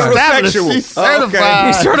 He's certified.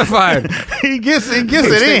 He's certified. He gets it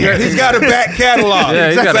in. He's got a back catalog.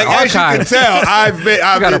 Yeah, he's got an archive. As you can tell,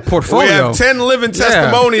 I've got a portfolio. We have 10 living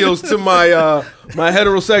testimonials to my my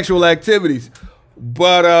heterosexual activities.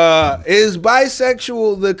 But is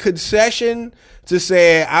bisexual the concession to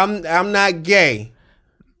say I'm not gay?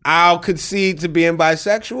 I'll concede to being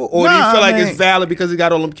bisexual, or do you feel like it's valid because he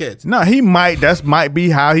got all them kids? No, he might. That might be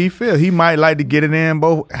how he feels. He might like to get it in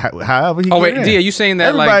both. However he. Oh wait, D, are you saying that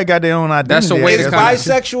everybody got their own identity? That's a way. Is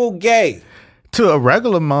bisexual gay? To a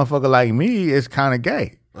regular motherfucker like me, it's kind of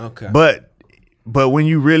gay. Okay, but when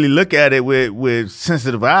you really look at it with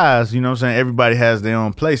sensitive eyes, you know what I'm saying. Everybody has their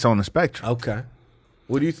own place on the spectrum. Okay.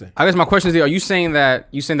 What do you think? I guess my question is: are you saying that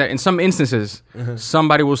in some instances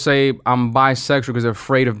somebody will say I'm bisexual because they're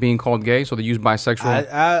afraid of being called gay, so they use bisexual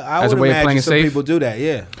as a way of playing it safe? People do that,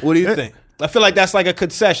 yeah. What do you think? I feel like that's like a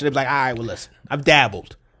concession. They're like, all right, well, listen, I've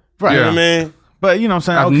dabbled, right? You know what I mean? But you know what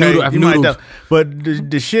I'm saying? I've noodled.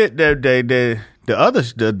 But the shit that the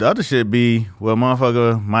other shit be, well,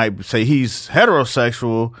 motherfucker might say he's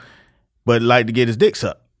heterosexual, but like to get his dick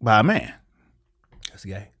sucked by a man. That's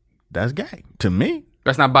gay. That's gay to me.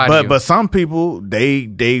 That's not bi. But some people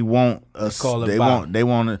they want call it they bi.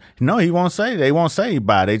 want to no, he won't say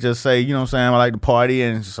bi. They just say, you know what I'm saying, I like to party,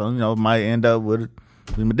 and so might end up with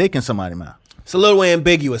my dick in somebody's mouth. It's a little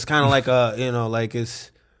ambiguous, kind of like like it's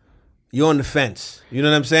you're on the fence. You know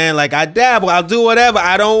what I'm saying? Like I dabble, I'll do whatever.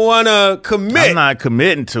 I don't want to commit. I'm not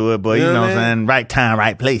committing to it, but you know what I'm saying, right time,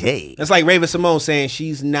 right place. Hey, that's like Raven Simone saying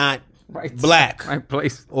she's not black, right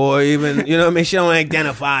place, or even you know what I mean. She don't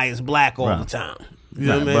identify as black all the time. You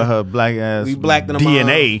know what I mean? But her black ass We blacked them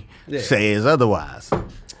DNA Yeah. says otherwise.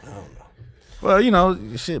 Well,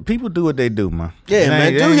 shit. People do what they do, man. Yeah, It man,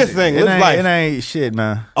 ain't- do it your ain't- thing. It Live ain't, life. it ain't shit,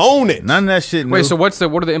 man. Own it. None of that shit. Wait, new. so what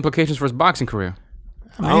are the implications for his boxing career?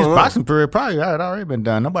 I mean, his boxing career probably had already been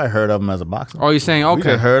done. Nobody heard of him as a boxer. Oh, you're saying We okay?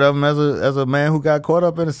 just heard of him as a man who got caught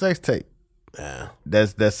up in a sex tape. Yeah.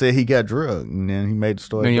 That said he got drugged, and then he made the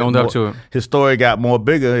story. Then he get owned more, up to it. His story got more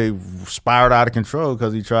bigger. He spiraled out of control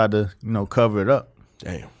because he tried to, cover it up.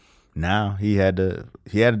 Damn. Now he had to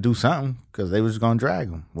do something because they was gonna drag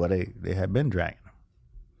him. Well, they had been dragging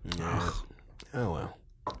him. Yeah. Oh well.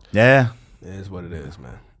 Yeah. It is what it is,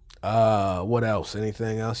 man. What else?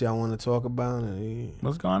 Anything else y'all want to talk about?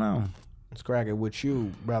 What's going on? Let's crack it with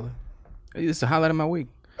you, brother. It's a highlight of my week.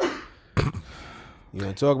 You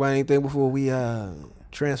want to talk about anything before we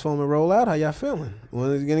transform and roll out? How y'all feeling?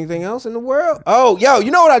 Want to get anything else in the world? Oh, yo,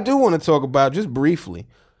 you know what I do want to talk about just briefly?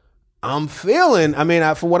 I'm feeling,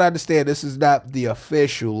 from what I understand, this is not the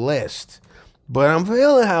official list, but I'm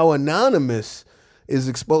feeling how Anonymous is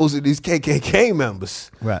exposing these KKK members.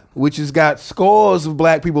 Right. Which has got scores of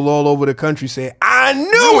black people all over the country saying, I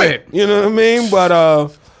knew it. You know what I mean?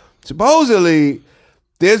 But supposedly,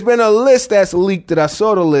 there's been a list that's leaked that I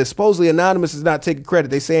saw the list. Supposedly, Anonymous is not taking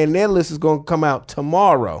credit. They saying their list is going to come out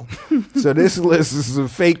tomorrow. So this list is a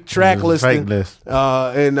fake track list. Fake list.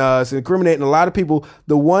 And it's incriminating a lot of people.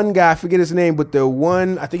 The one guy, I forget his name, but the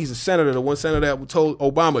one, I think he's a senator, the one senator that told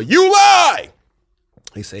Obama, you lie!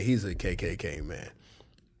 They say he's a KKK man.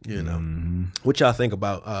 You know. What y'all think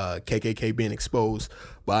about KKK being exposed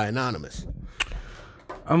by Anonymous?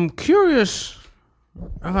 I'm curious.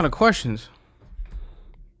 I have a lot of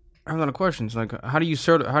questions. Like, how do you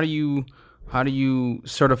certify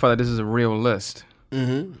that this is a real list?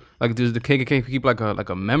 Mm-hmm. Like, does the KKK keep like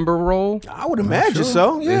a member roll? I would imagine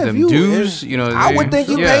so. Yeah, Is if them dues? I would think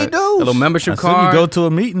you pay dues. A little membership So you card. go to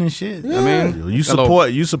a meeting and shit. I mean, You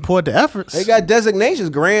support the efforts. They got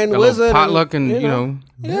designations, Grand a Wizard, little potluck and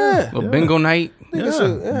yeah. little bingo night.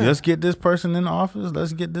 Let's get this person in office.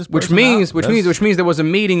 Let's get this person Which means out. there was a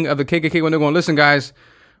meeting of the KKK when they're going, listen, guys,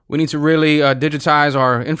 we need to really digitize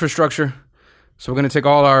our infrastructure. So we're going to take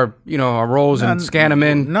all our, our roles and scan them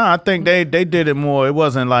in. No, I think they did it more. It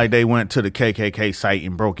wasn't like they went to the KKK site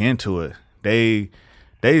and broke into it. They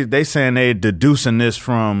saying they deducing this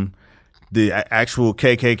from the actual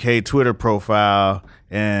KKK Twitter profile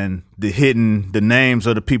and the names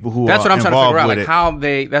of the people who That's are what I'm trying to involved figure out, with like it. how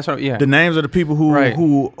they. That's what. Yeah. The names of the people Right.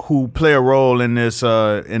 who play a role in this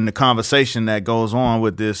in the conversation that goes on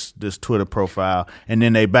with this Twitter profile, and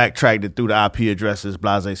then they backtracked it through the IP addresses,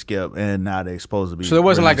 Blase Skip, and now they're supposed to be. So there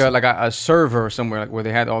wasn't releasing. like a server somewhere like where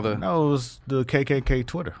they had all the. No, it was the KKK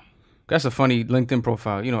Twitter. That's a funny LinkedIn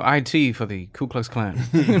profile. IT for the Ku Klux Klan.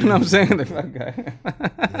 You know what I'm saying? The fuck guy.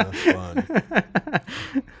 That's funny.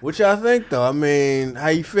 What y'all think though? I mean, how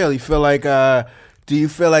you feel? You feel like do you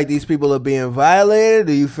feel like these people are being violated?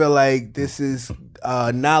 Do you feel like this is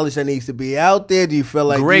knowledge that needs to be out there? Do you feel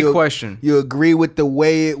like Great question. You agree with the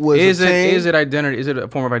way it was Is obtained? it identity? Is it a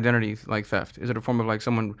form of identity like theft? Is it a form of like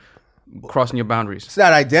someone crossing your boundaries? It's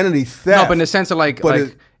not identity theft. No, but in the sense of like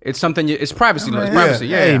it's something. It's privacy. It's privacy.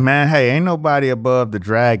 Yeah. Hey man, ain't nobody above the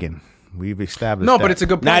dragon. We've established. No, that. but it's a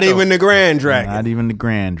good point. not though. even the Grand Dragon. Not even the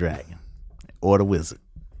Grand Dragon or the Wizard.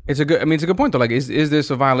 It's a good. I mean, it's a good point though. Like, is this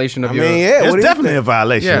a violation of your? yeah. It's what do you definitely a think?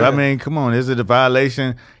 violation. Yeah. I mean, come on, is it a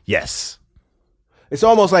violation? Yes. It's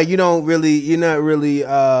almost like you don't get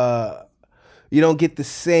the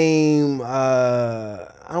same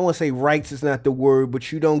I don't want to say rights is not the word,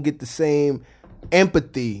 but you don't get the same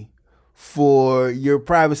empathy for your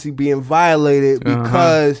privacy being violated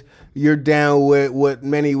because you're down with what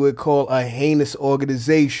many would call a heinous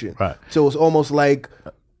organization. Right. So it's almost like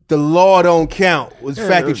the law don't count with the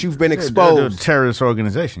fact that you've been They're exposed. a terrorist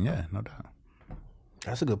organization, yeah, no doubt.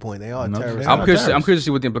 That's a good point. They are No, terrorists. they are. I'm curious to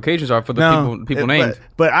see what the implications are for the people named.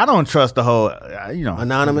 But I don't trust the whole,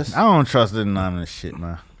 Anonymous? I don't trust the anonymous shit,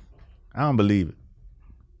 man. I don't believe it.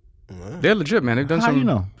 They're legit, man. They've done How some. you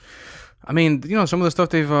know? I mean, some of the stuff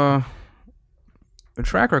they've. The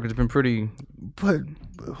track record's been pretty. But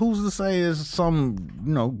who's to say is some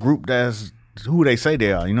group that's who they say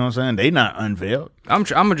they are? You know what I'm saying? They not unveiled. I'm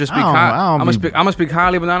gonna just speak. I don't I'm be- gonna speak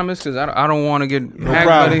highly of Anonymous because I don't want to get hacked.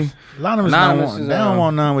 problem. Buddy. Anonymous is, they don't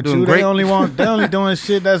want none with doing you. great. They only doing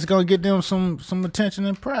shit that's gonna get them some attention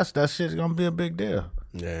and press. That shit's gonna be a big deal.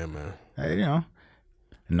 Yeah, man. Hey,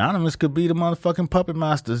 Anonymous could be the motherfucking puppet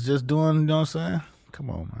masters just doing, you know what I'm saying? Come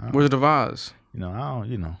on, man. Where's the vase? I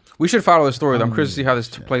don't. We should follow the story. Though. I'm curious to see how this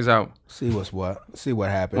plays out. See what I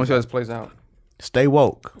happens. want to see how this plays out. Stay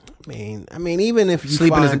woke. I mean, even if you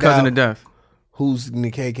Sleeping is the find cousin out, of death. who's in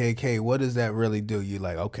the KKK, what does that really do? You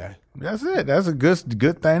like, okay. That's it. That's a good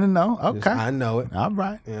thing to know. Okay. I know it. All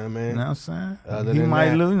right. You know what I mean? You know what I'm saying? Other He than might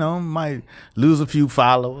that- lose, might lose a few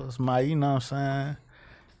followers, might, you know what I'm saying,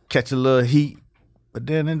 catch a little heat, but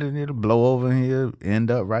then it'll blow over and he'll end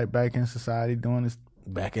up right back in society doing his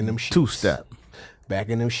Back in them sheets. two-step. Back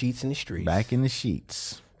in them sheets in the streets. Back in the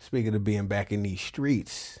sheets. Speaking of being back in these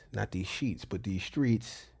streets, not these sheets, but these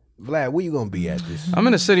streets. Vlad, where you gonna be at this? I'm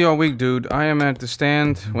in the city all week, dude. I am at the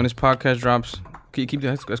Stand when this podcast drops. Keep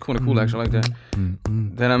that. That's cool actually. I like that.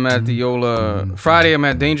 Then I'm at the Yola Friday. I'm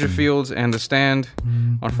at Dangerfields and the Stand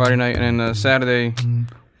on Friday night, and then Sunday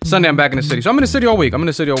I'm back in the city. So I'm in the city all week.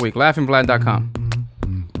 LaughingVlad.com.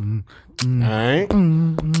 All right.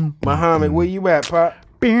 Muhammad, where you at, Pop?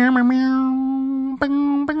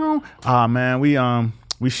 Man,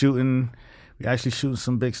 we shooting. We actually shooting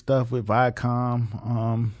some big stuff with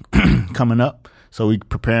Viacom coming up. So we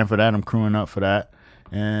preparing for that. I'm crewing up for that.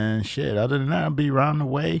 And shit, other than that, I'll be around the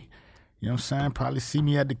way. You know what I'm saying? Probably see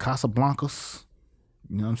me at the Casablancas.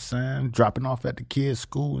 You know what I'm saying? Dropping off at the kids'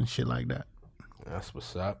 school and shit like that. That's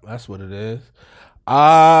what's up. That's what it is.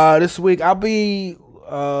 This week I'll be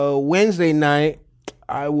Wednesday night.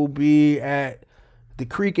 I will be at the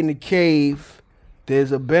Creek in the Cave.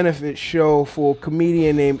 There's a benefit show for a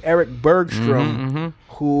comedian named Eric Bergstrom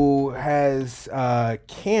who has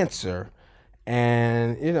cancer.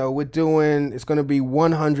 And, you know, it's going to be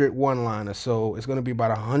 100 one-liners. So it's going to be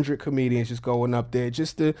about 100 comedians just going up there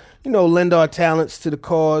just to, you know, lend our talents to the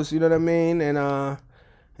cause, you know what I mean? And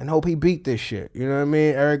hope he beat this shit, you know what I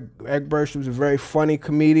mean? Eric Bergstrom's a very funny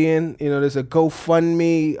comedian. You know, there's a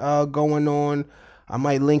GoFundMe going on. I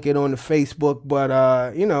might link it on the Facebook,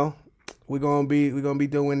 but, you know, we're gonna be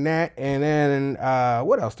doing that. And then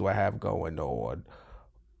what else do I have going on?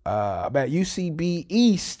 About UCB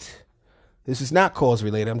East. This is not cause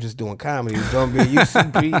related. I'm just doing comedy. It's gonna be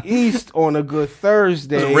UCB East on a good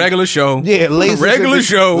Thursday. It's a regular show. Yeah,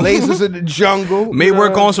 Lasers in the Jungle. May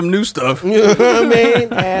work on some new stuff. You know what I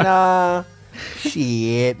mean? And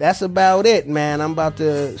shit, that's about it, man. I'm about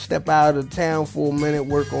to step out of town for a minute,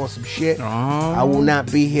 work on some shit. I will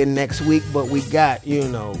not be here next week, but we got, you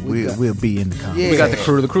know, We'll be in the conversation. yeah, We got the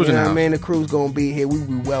crew. The crew's you in know the what I house. mean? The crew's gonna be here. We will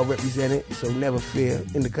be well represented, so never fear.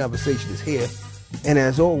 In the Conversation is here. And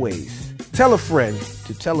as always, tell a friend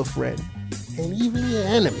to tell a friend, and even your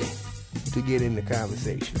enemy to get in the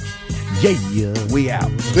conversation. Yeah. We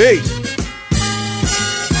out. Peace.